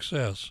their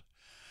success.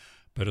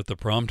 But at the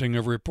prompting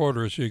of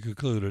reporters, he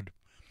concluded,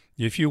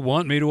 if you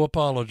want me to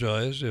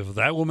apologize, if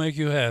that will make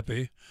you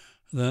happy,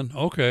 then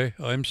okay,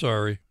 I'm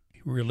sorry.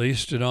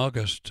 Released in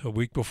August, a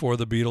week before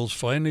the Beatles'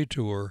 finally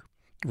tour,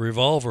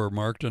 Revolver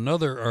marked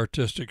another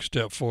artistic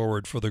step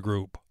forward for the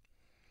group.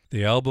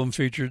 The album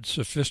featured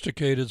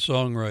sophisticated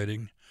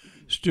songwriting,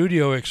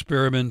 studio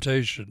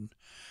experimentation,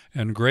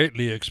 and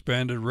greatly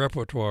expanded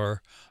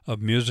repertoire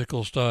of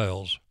musical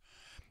styles,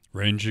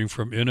 ranging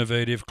from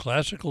innovative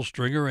classical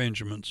string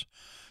arrangements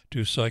to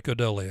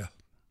psychedelia.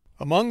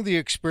 Among the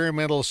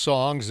experimental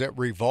songs that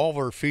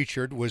Revolver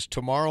featured was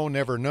Tomorrow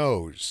Never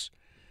Knows,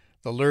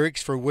 the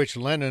lyrics for which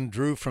Lennon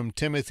drew from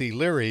Timothy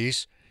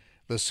Leary's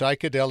The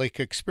Psychedelic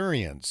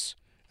Experience,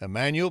 a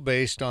manual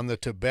based on the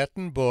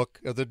Tibetan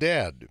Book of the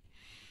Dead.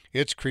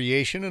 Its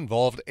creation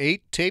involved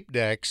 8 tape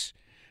decks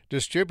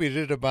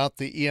distributed about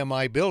the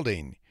EMI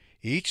building,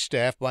 each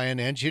staffed by an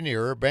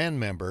engineer or band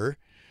member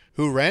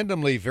who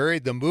randomly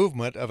varied the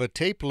movement of a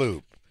tape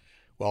loop,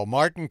 while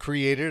Martin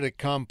created a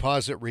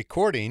composite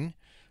recording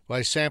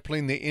by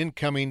sampling the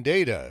incoming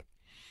data.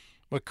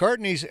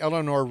 McCartney's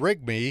Eleanor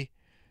Rigby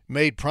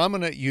made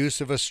prominent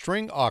use of a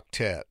string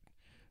octet.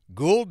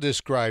 Gould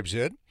describes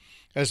it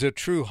as a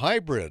true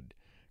hybrid,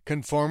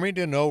 conforming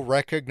to no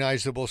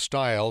recognizable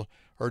style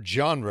or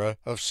genre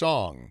of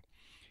song.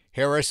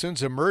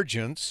 Harrison's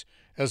emergence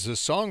as a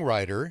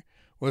songwriter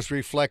was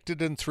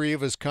reflected in 3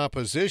 of his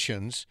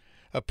compositions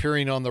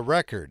appearing on the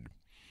record.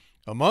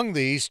 Among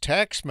these,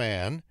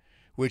 Taxman,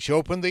 which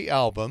opened the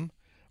album,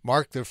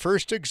 marked the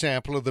first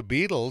example of the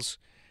Beatles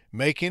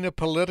making a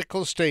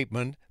political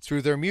statement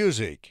through their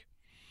music.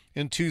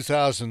 In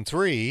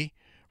 2003,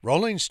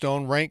 Rolling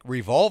Stone ranked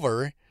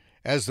Revolver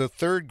as the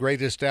 3rd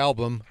greatest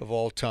album of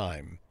all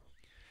time.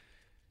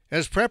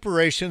 As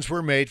preparations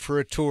were made for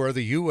a tour of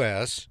the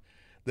U.S.,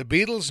 the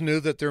Beatles knew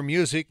that their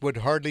music would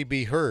hardly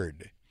be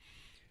heard.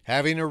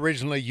 Having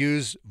originally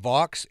used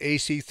Vox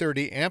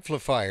AC30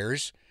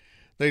 amplifiers,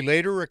 they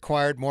later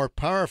acquired more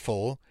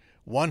powerful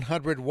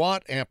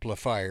 100-watt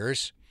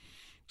amplifiers,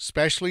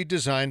 specially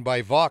designed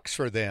by Vox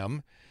for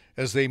them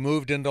as they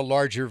moved into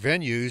larger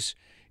venues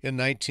in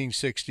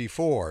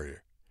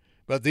 1964.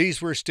 But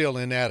these were still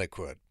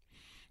inadequate.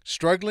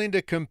 Struggling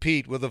to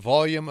compete with the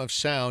volume of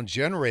sound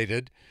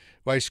generated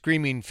by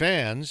screaming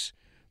fans,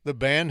 the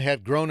band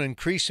had grown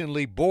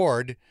increasingly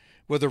bored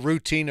with the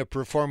routine of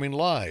performing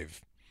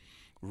live.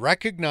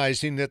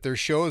 Recognizing that their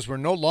shows were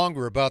no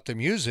longer about the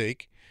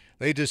music,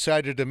 they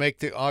decided to make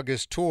the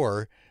August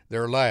tour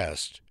their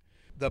last.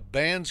 The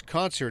band's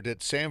concert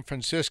at San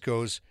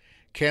Francisco's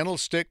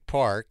Candlestick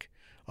Park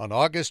on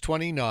August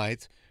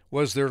 29th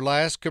was their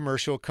last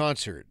commercial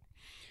concert.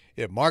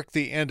 It marked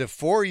the end of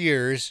 4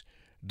 years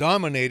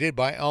dominated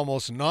by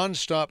almost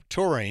non-stop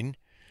touring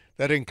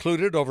that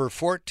included over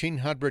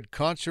 1,400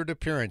 concert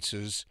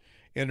appearances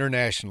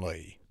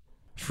internationally.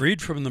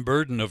 Freed from the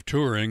burden of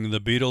touring,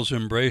 the Beatles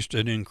embraced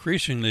an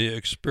increasingly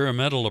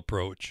experimental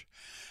approach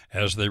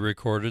as they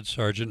recorded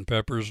Sgt.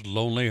 Pepper's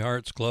Lonely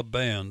Hearts Club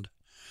Band,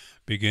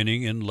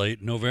 beginning in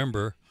late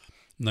November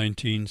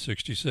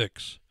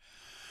 1966.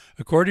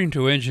 According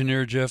to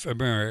engineer Jeff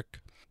Emerick,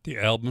 the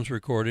album's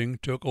recording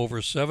took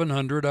over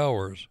 700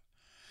 hours.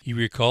 He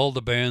recalled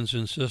the band's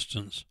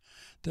insistence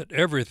that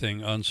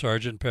everything on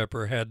Sgt.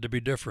 Pepper had to be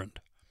different.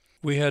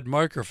 We had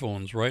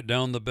microphones right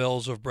down the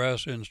bells of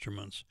brass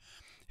instruments,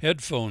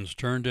 headphones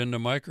turned into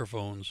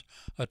microphones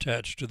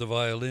attached to the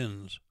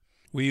violins.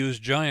 We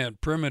used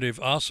giant primitive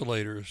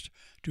oscillators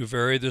to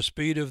vary the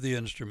speed of the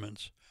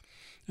instruments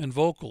and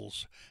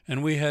vocals,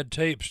 and we had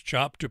tapes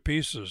chopped to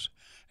pieces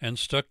and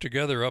stuck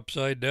together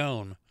upside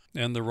down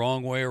and the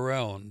wrong way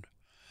around.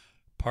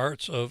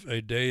 Parts of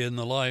A Day in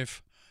the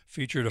Life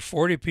featured a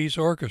 40-piece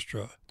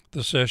orchestra.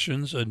 The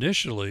sessions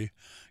initially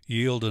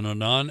yielded a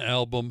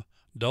non-album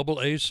double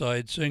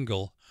A-side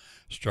single,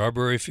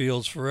 Strawberry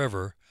Fields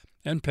Forever,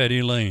 and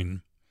Penny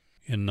Lane.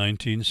 In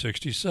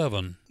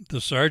 1967, the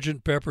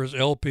Sgt. Pepper's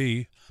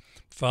LP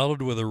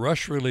followed with a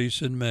rush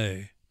release in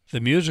May. The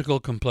musical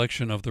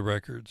complexion of the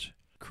records,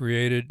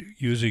 created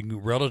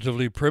using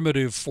relatively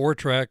primitive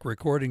 4-track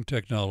recording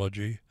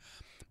technology,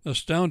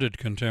 astounded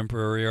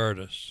contemporary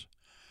artists.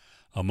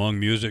 Among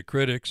music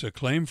critics,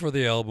 acclaim for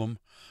the album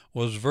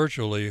was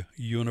virtually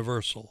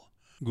universal.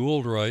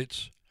 Gould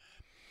writes,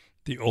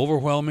 "The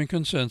overwhelming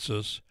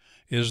consensus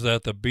is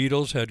that the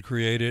Beatles had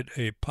created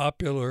a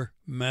popular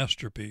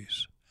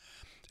masterpiece,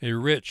 a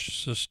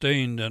rich,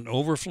 sustained, and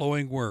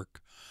overflowing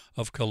work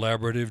of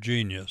collaborative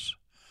genius,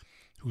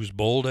 whose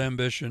bold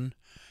ambition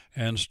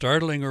and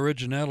startling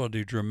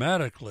originality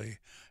dramatically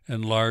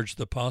enlarged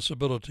the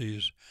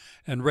possibilities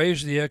and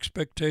raised the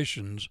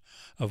expectations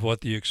of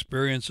what the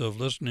experience of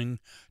listening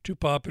to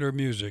popular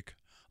music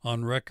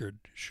on record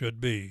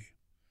should be."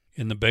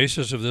 In the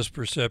basis of this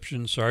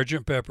perception,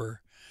 Sgt.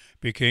 Pepper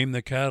became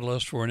the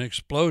catalyst for an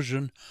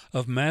explosion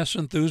of mass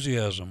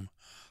enthusiasm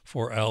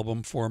for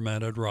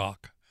album-formatted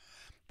rock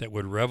that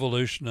would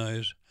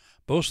revolutionize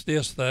both the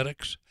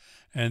aesthetics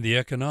and the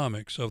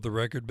economics of the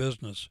record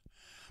business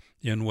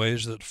in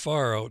ways that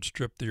far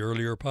outstripped the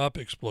earlier pop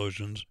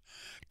explosions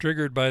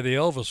triggered by the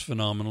Elvis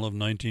phenomenon of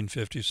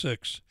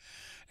 1956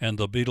 and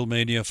the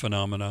Beatlemania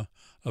phenomena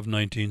of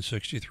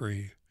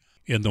 1963.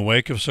 In the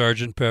wake of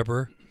Sgt.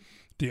 Pepper,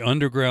 the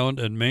underground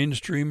and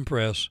mainstream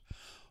press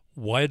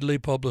widely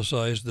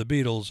publicized the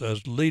Beatles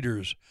as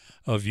leaders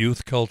of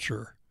youth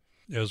culture,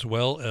 as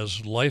well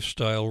as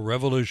lifestyle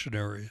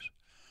revolutionaries.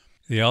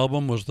 The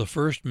album was the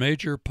first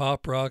major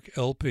pop rock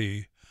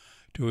LP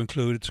to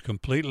include its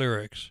complete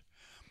lyrics,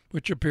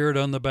 which appeared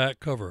on the back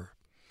cover.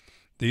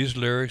 These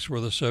lyrics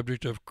were the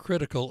subject of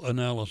critical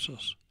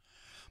analysis.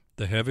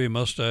 The heavy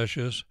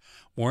mustaches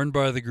worn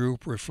by the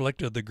group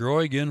reflected the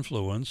growing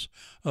influence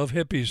of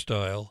hippie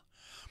style,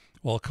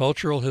 while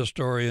cultural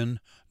historian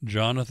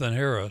Jonathan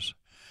Harris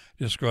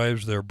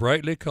describes their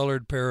brightly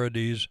colored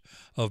parodies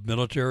of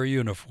military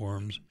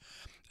uniforms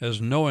as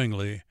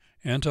knowingly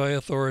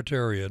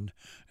anti-authoritarian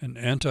and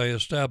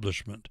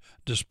anti-establishment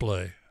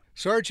display.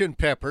 Sgt.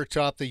 Pepper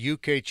topped the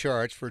UK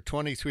charts for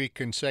 23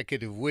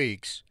 consecutive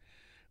weeks,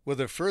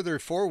 with a further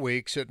 4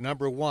 weeks at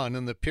number 1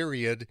 in the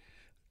period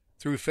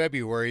through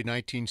February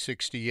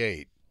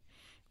 1968.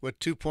 With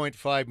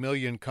 2.5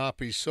 million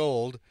copies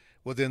sold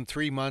within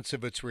 3 months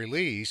of its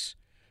release,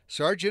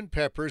 Sgt.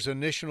 Pepper's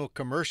initial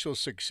commercial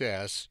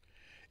success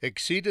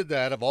exceeded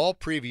that of all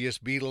previous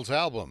Beatles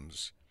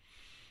albums.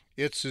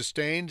 It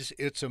sustained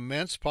its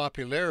immense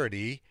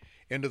popularity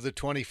into the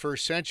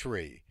 21st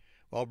century,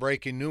 while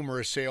breaking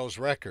numerous sales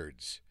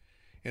records.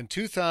 In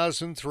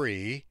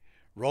 2003,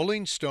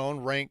 Rolling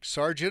Stone ranked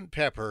Sgt.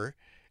 Pepper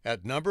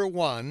at number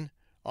 1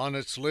 on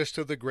its list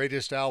of the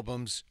greatest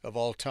albums of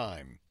all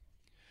time.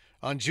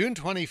 On June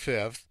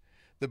 25th,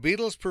 the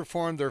Beatles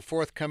performed their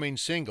forthcoming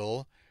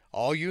single,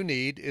 All You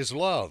Need Is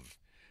Love,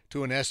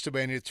 to an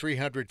estimated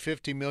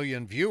 350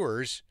 million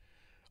viewers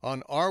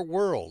on Our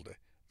World,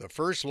 the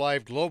first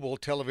live global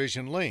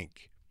television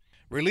link.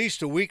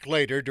 Released a week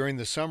later during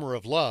the Summer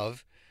of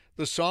Love,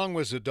 the song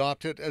was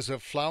adopted as a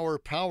flower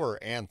power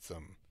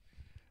anthem.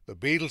 The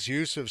Beatles'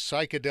 use of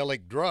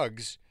psychedelic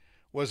drugs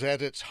was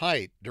at its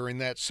height during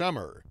that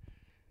summer.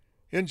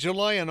 In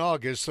July and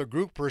August, the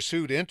group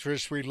pursued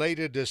interests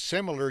related to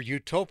similar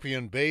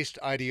utopian-based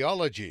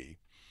ideology,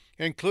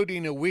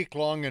 including a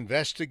week-long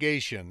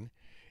investigation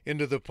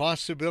into the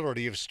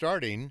possibility of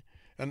starting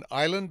an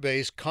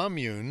island-based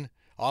commune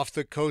off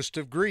the coast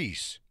of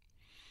Greece.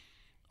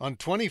 On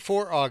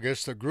 24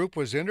 August, the group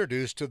was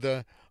introduced to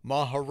the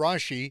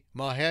Maharishi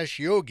Mahesh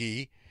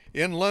Yogi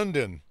in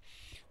London.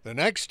 The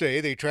next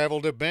day, they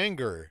traveled to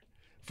Bangor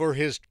for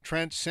his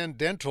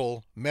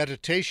transcendental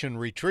meditation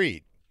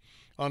retreat.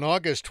 On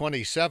August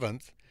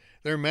 27th,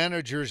 their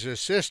manager's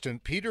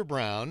assistant, Peter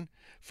Brown,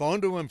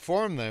 phoned to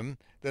inform them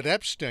that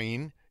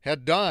Epstein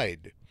had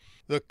died.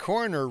 The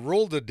coroner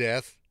ruled the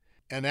death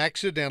an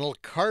accidental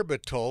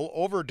carbitol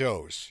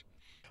overdose.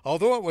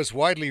 Although it was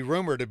widely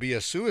rumored to be a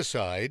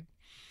suicide,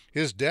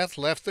 his death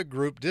left the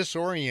group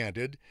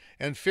disoriented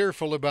and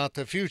fearful about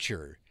the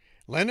future.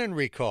 Lennon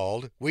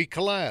recalled, "We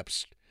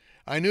collapsed.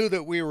 I knew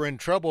that we were in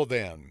trouble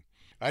then.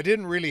 I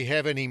didn't really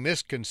have any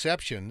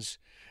misconceptions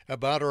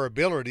about our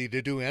ability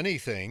to do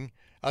anything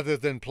other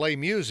than play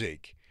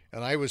music,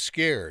 and I was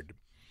scared."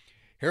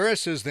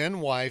 Harris's then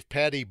wife,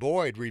 Pattie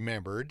Boyd,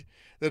 remembered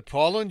that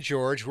Paul and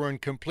George were in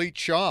complete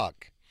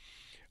shock.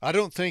 "I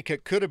don't think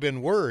it could have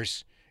been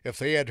worse if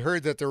they had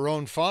heard that their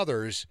own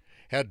fathers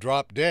had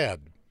dropped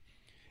dead."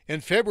 In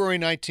February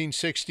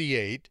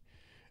 1968,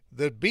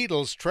 the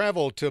Beatles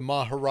traveled to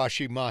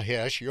Maharishi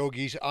Mahesh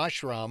Yogi's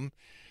ashram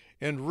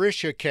in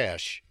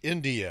Rishikesh,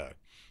 India,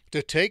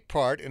 to take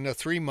part in a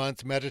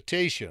 3-month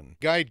meditation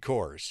guide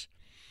course.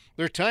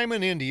 Their time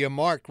in India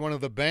marked one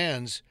of the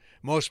band's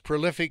most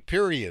prolific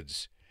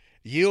periods,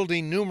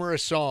 yielding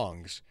numerous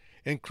songs,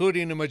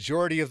 including a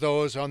majority of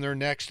those on their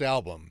next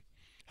album.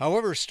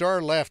 However,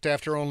 Starr left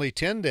after only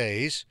 10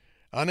 days,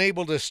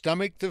 unable to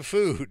stomach the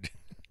food,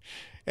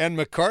 and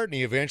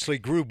McCartney eventually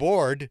grew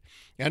bored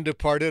and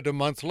departed a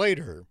month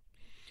later.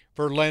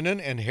 For Lennon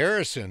and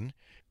Harrison,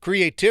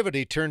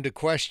 creativity turned to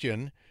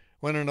question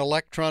when an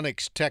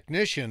electronics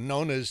technician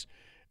known as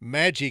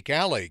Magic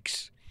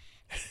Alex,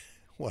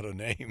 what a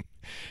name,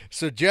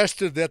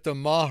 suggested that the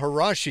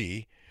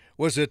Maharishi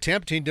was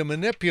attempting to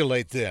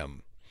manipulate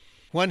them.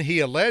 When he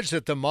alleged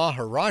that the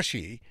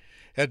Maharishi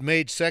had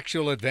made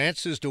sexual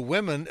advances to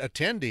women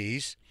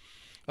attendees,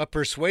 a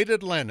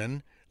persuaded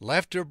Lennon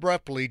left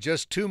abruptly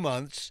just 2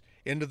 months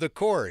into the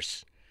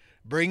course,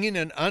 bringing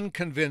an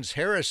unconvinced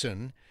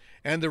Harrison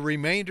and the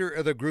remainder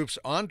of the group's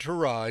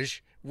entourage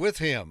with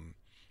him.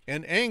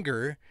 In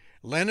anger,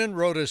 Lennon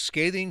wrote a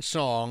scathing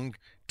song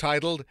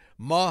titled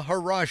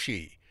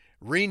Maharishi,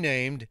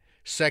 renamed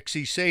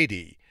Sexy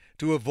Sadie,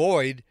 to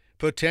avoid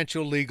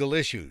potential legal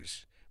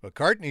issues.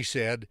 McCartney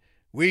said,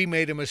 "We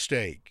made a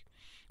mistake.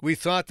 We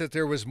thought that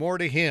there was more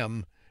to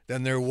him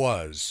than there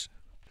was."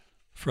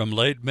 From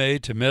late May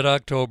to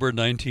mid-October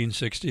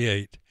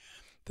 1968,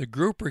 the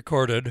group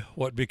recorded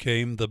what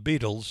became The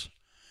Beatles,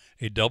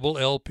 a double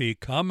LP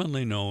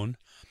commonly known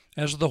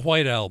as the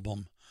White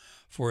Album,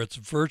 for its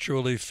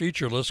virtually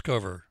featureless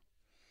cover.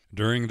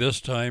 During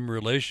this time,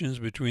 relations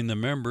between the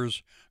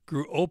members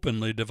grew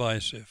openly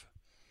divisive.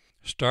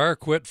 Starr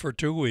quit for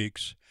 2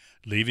 weeks,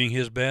 leaving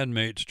his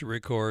bandmates to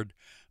record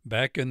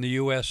Back in the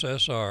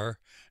USSR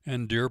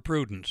and Dear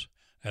Prudence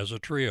as a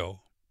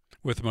trio,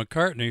 with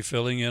McCartney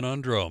filling in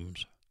on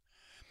drums.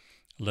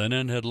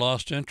 Lennon had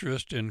lost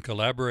interest in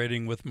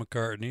collaborating with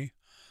McCartney,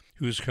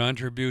 whose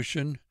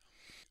contribution,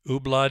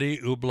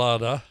 Obladi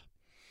Oblada,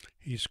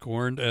 he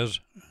scorned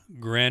as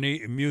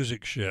granny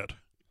music shit.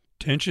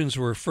 Tensions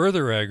were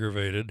further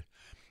aggravated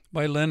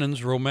by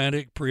Lennon's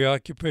romantic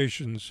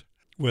preoccupations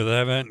with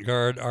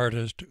avant-garde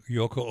artist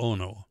Yoko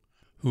Ono,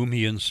 whom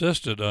he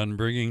insisted on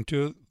bringing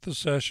to the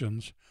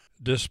sessions,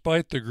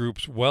 despite the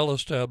group's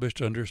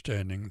well-established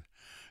understanding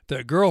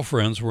that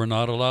girlfriends were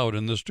not allowed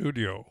in the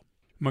studio.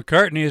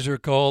 McCartney has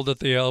recalled that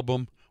the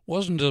album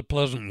wasn't a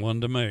pleasant one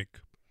to make.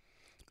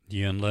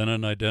 He and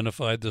Lennon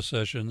identified the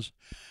sessions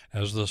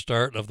as the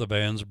start of the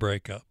band's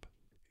breakup.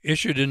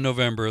 Issued in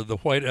November, the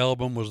White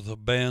Album was the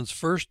band's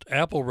first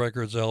Apple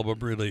Records album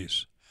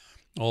release,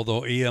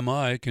 although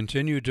EMI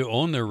continued to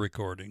own their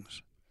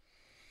recordings.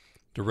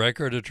 The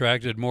record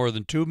attracted more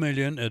than 2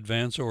 million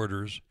advance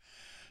orders,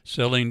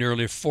 selling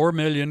nearly 4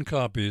 million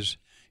copies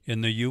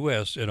in the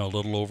U.S. in a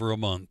little over a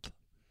month.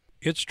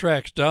 Its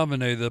tracks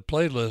dominated the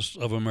playlists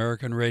of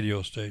American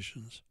radio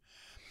stations.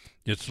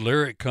 Its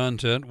lyric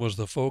content was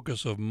the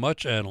focus of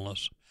much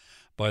analysis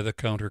by the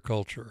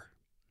counterculture.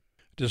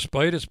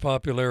 Despite its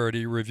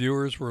popularity,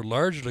 reviewers were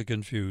largely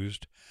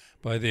confused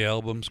by the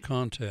album's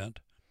content,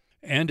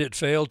 and it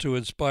failed to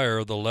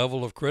inspire the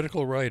level of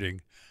critical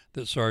writing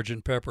that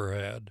Sgt. Pepper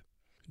had.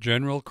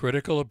 General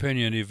critical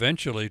opinion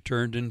eventually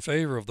turned in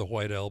favor of the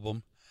White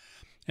Album,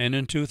 and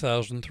in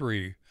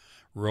 2003,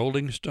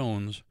 Rolling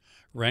Stones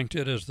ranked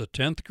it as the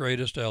 10th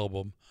greatest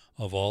album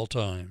of all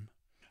time.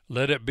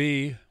 Let It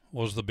Be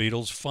was the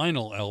Beatles'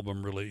 final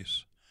album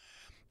release.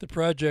 The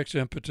project's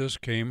impetus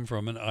came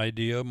from an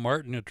idea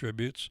Martin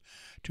attributes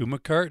to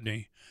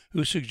McCartney,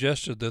 who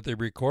suggested that they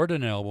record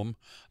an album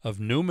of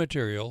new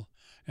material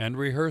and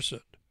rehearse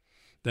it,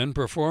 then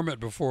perform it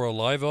before a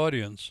live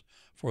audience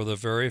for the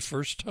very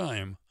first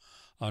time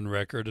on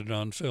record and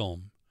on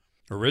film.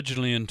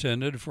 Originally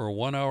intended for a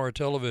 1-hour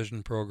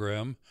television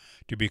program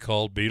to be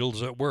called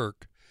Beatles at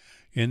Work,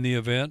 in the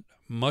event,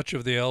 much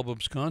of the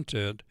album's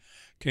content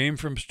came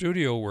from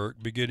studio work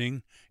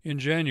beginning in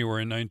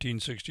January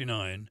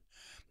 1969,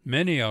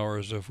 many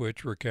hours of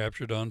which were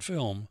captured on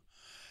film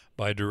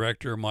by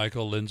director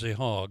Michael Lindsay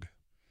Hogg.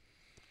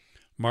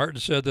 Martin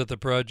said that the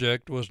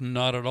project was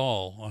not at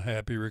all a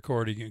happy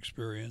recording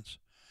experience.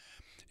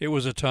 It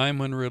was a time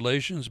when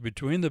relations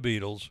between the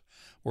Beatles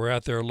were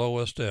at their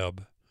lowest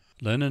ebb.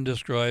 Lennon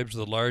describes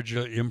the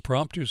largely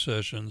impromptu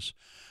sessions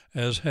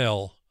as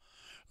hell,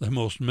 the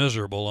most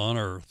miserable on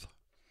earth,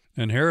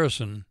 and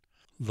Harrison,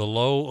 the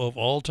low of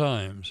all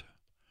times.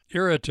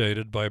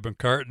 Irritated by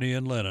McCartney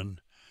and Lennon,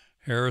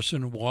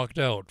 Harrison walked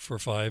out for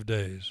 5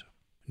 days.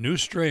 New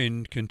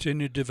strain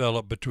continued to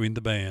develop between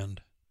the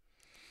band,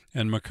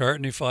 and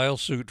McCartney filed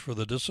suit for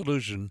the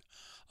dissolution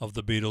of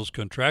the Beatles'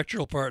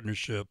 contractual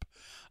partnership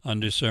on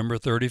December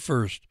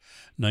 31,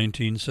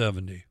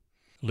 1970.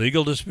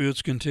 Legal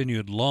disputes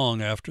continued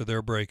long after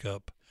their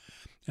breakup,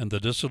 and the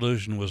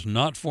dissolution was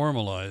not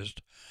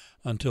formalized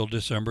until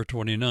December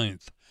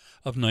 29th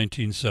of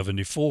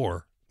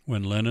 1974,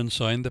 when Lennon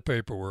signed the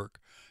paperwork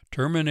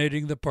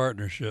terminating the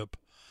partnership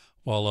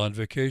while on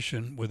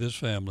vacation with his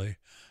family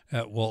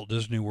at Walt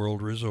Disney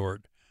World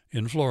Resort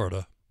in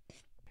Florida.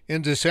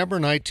 In December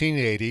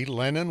 1980,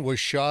 Lennon was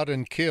shot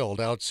and killed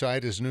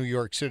outside his New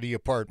York City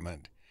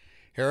apartment.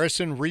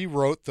 Harrison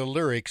rewrote the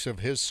lyrics of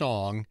his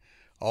song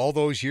all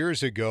those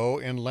years ago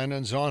in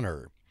Lennon's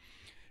honor.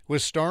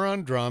 With Starr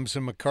on drums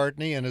and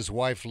McCartney and his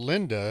wife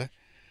Linda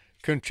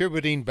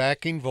contributing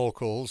backing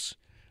vocals,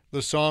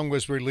 the song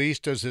was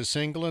released as a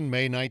single in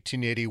May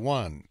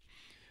 1981.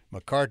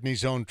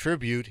 McCartney's own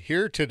tribute,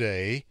 Here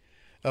Today,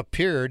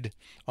 appeared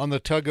on the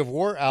Tug of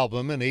War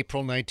album in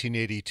April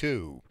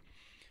 1982.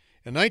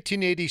 In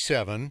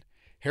 1987,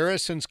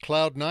 Harrison's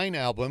Cloud 9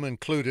 album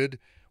included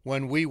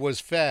When We Was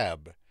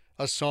Fab,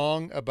 a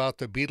song about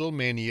the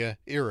Beatlemania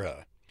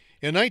era.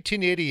 In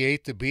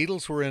 1988, the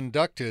Beatles were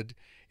inducted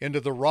into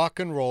the Rock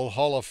and Roll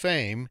Hall of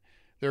Fame,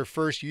 their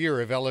first year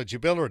of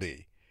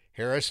eligibility.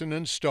 Harrison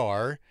and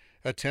Starr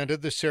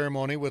attended the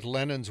ceremony with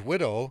Lennon's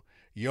widow,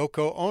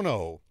 Yoko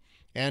Ono,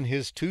 and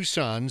his two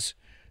sons,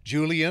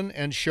 Julian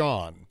and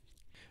Sean.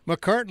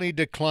 McCartney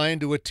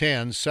declined to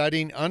attend,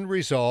 citing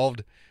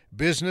unresolved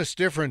business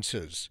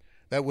differences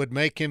that would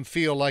make him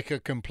feel like a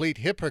complete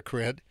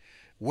hypocrite,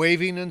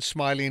 waving and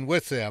smiling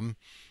with them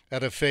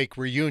at a fake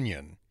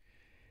reunion.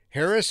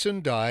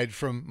 Harrison died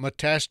from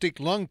metastatic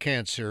lung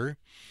cancer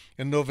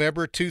in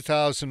November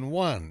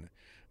 2001.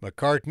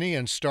 McCartney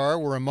and Starr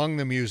were among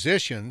the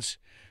musicians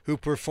who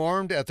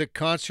performed at the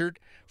Concert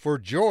for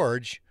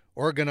George,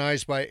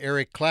 organized by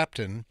Eric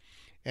Clapton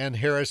and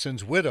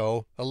Harrison's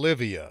widow,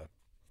 Olivia.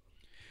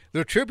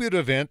 The tribute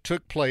event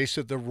took place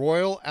at the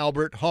Royal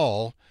Albert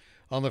Hall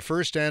on the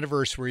first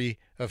anniversary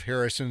of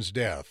Harrison's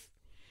death.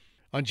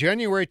 On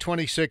January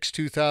 26,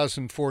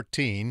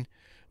 2014,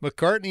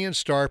 McCartney and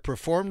Starr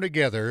performed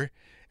together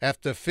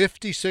at the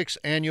 56th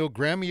Annual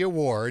Grammy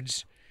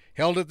Awards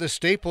held at the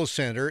Staples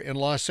Center in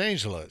Los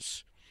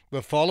Angeles.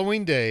 The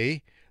following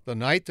day, The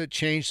Night That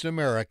Changed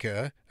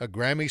America, a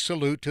Grammy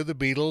salute to the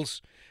Beatles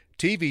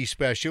TV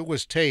special,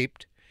 was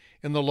taped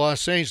in the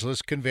Los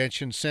Angeles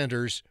Convention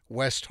Center's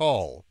West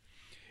Hall.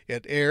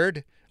 It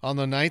aired on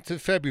the 9th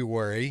of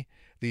February,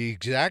 the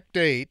exact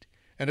date,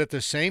 and at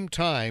the same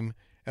time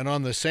and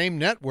on the same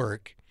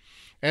network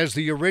as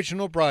the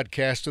original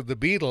broadcast of the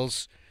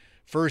Beatles'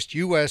 first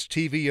U.S.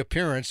 TV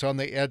appearance on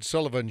The Ed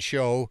Sullivan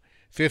Show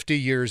 50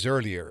 years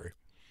earlier.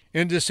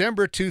 In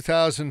December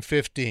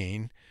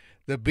 2015,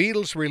 the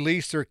Beatles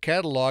released their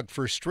catalog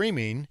for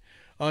streaming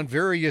on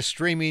various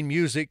streaming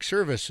music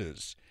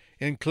services,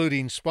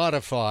 including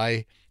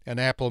Spotify and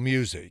Apple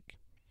Music.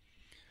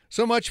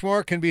 So much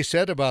more can be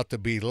said about the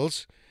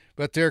Beatles,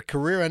 but their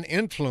career and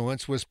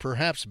influence was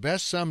perhaps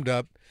best summed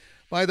up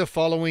by the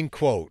following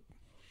quote.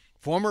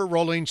 Former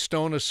Rolling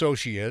Stone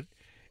associate,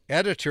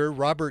 editor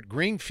Robert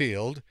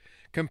Greenfield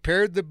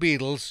compared the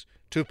Beatles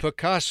to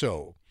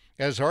Picasso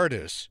as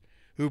artists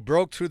who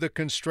broke through the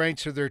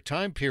constraints of their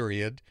time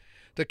period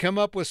to come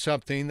up with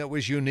something that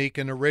was unique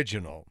and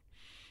original.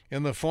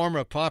 In the form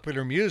of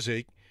popular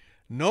music,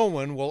 no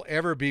one will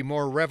ever be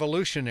more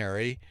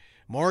revolutionary,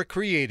 more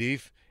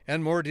creative,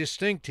 and more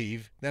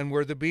distinctive than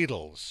were the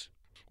Beatles.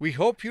 We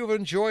hope you've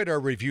enjoyed our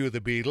review of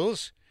the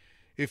Beatles.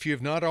 If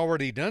you've not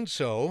already done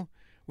so,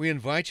 we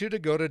invite you to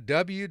go to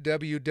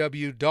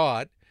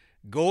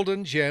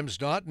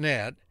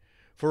www.goldengems.net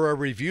for a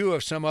review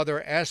of some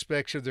other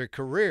aspects of their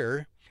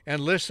career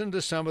and listen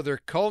to some of their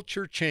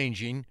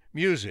culture-changing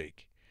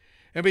music.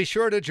 And be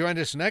sure to join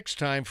us next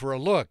time for a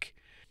look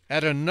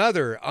at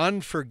another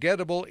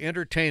unforgettable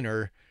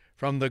entertainer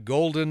from the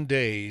golden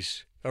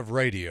days of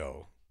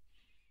radio.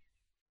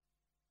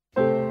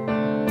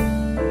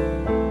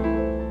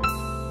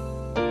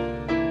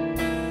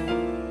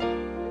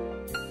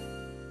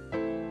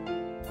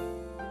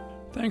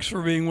 Thanks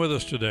for being with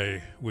us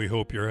today. We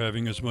hope you're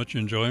having as much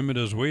enjoyment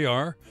as we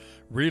are,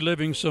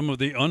 reliving some of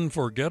the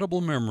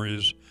unforgettable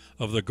memories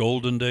of the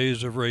golden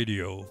days of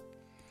radio.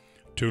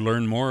 To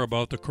learn more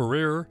about the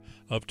career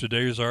of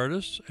today's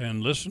artists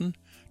and listen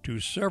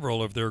to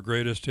several of their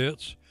greatest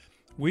hits,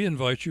 we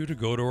invite you to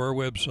go to our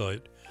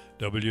website,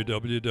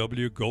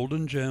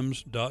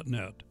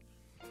 www.goldengems.net.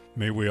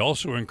 May we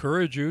also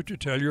encourage you to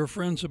tell your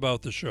friends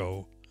about the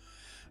show.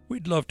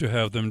 We'd love to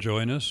have them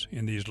join us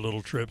in these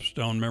little trips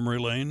down memory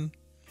lane.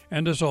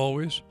 And as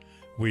always,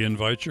 we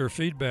invite your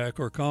feedback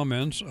or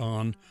comments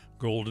on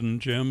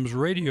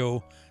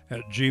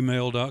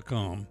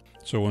goldengemsradio@gmail.com.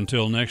 So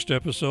until next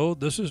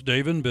episode, this is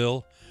Dave and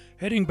Bill,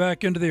 heading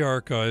back into the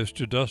archives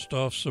to dust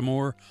off some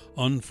more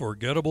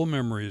unforgettable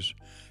memories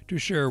to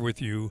share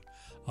with you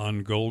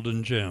on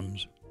Golden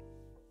Gems.